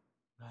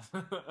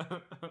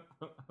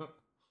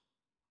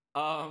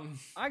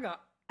 I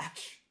got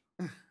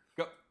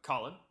Go,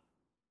 Colin.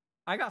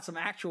 I got some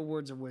actual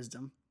words of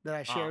wisdom that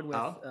I shared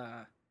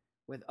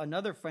with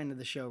another friend of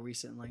the show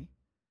recently,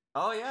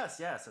 Oh yes,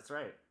 that's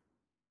right.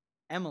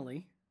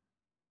 Emily.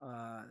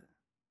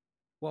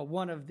 Well,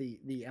 one of the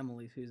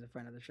Emilys who's a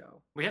friend of the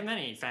show. We have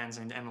many fans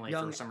named Emily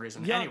for some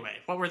reason. young- Anyway,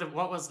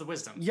 what was the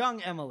wisdom?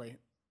 Young Emily.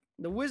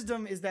 The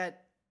wisdom is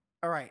that,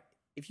 all right,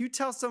 if you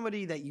tell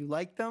somebody that you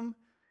like them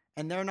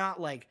and they're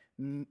not like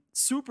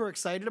super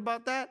excited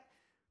about that,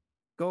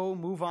 go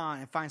move on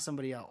and find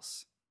somebody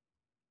else.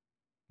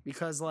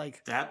 Because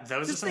like Those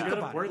are just some think good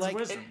about it. words Like, of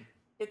wisdom.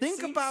 It seems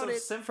so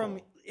it simple. from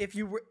if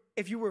you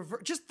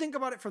just think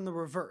about it from the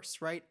reverse,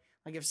 right?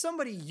 Like if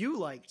somebody you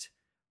liked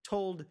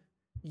told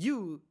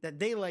you that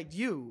they liked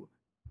you,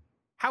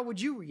 how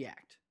would you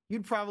react?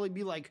 You'd probably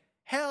be like,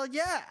 hell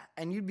yeah,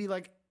 and you'd be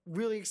like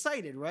really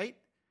excited, right?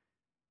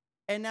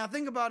 And now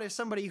think about if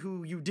somebody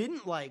who you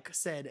didn't like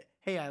said,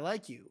 hey, I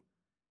like you.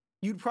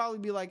 You'd probably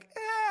be like,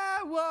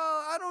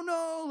 well, I don't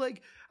know.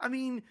 Like, I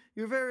mean,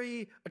 you're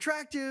very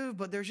attractive,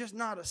 but there's just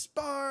not a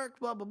spark,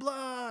 blah, blah,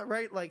 blah,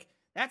 right? Like,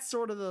 that's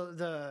sort of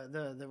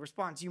the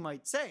response you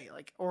might say.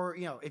 Like, or,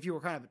 you know, if you were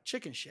kind of a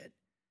chicken shit,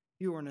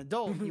 you were an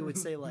adult, you would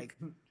say like,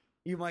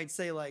 you might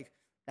say like,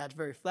 that's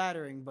very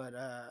flattering, but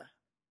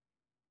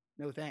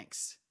no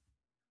thanks.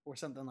 Or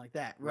something like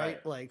that,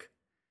 right? Like,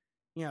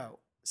 you know,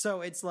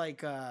 so it's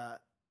like, you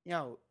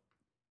know,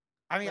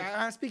 I mean,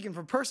 I'm speaking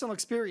from personal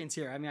experience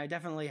here. I mean, I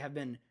definitely have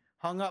been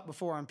hung up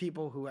before on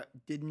people who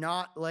did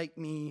not like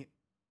me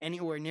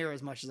anywhere near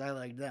as much as I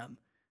liked them.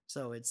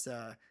 So it's,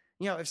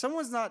 you know, if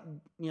someone's not,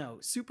 you know,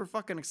 super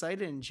fucking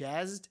excited and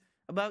jazzed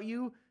about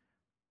you,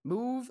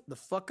 move the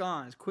fuck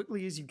on as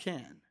quickly as you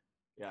can.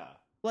 Yeah.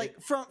 Like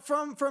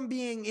from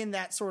being in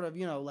that sort of,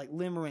 you know, like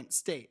limerent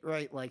state,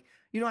 right? Like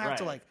you don't have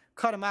to like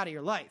cut them out of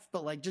your life,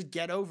 but like just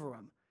get over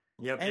them.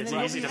 Yep, and it's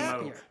then easy you'll to be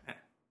move. happier.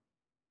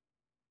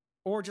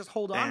 Or just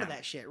hold on to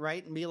that shit,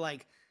 right? And be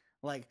like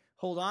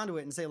hold on to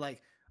it and say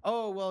like,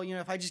 oh, well, you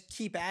know, if I just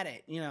keep at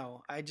it, you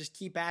know, I just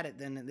keep at it,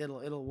 then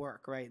it'll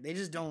work, right? They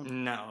just don't.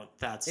 No,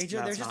 they're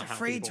just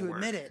afraid to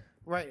admit it,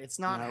 right? It's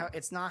not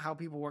how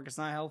people work. It's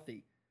not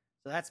healthy.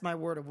 So that's my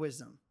word of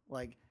wisdom.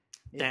 Like,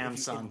 damn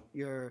son,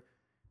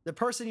 the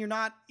person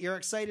you're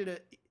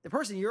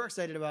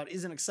excited about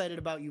isn't excited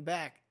about you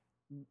back.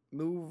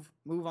 Move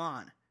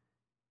on.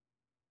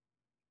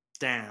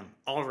 Damn.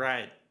 All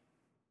right.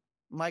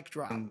 Mic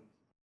drop.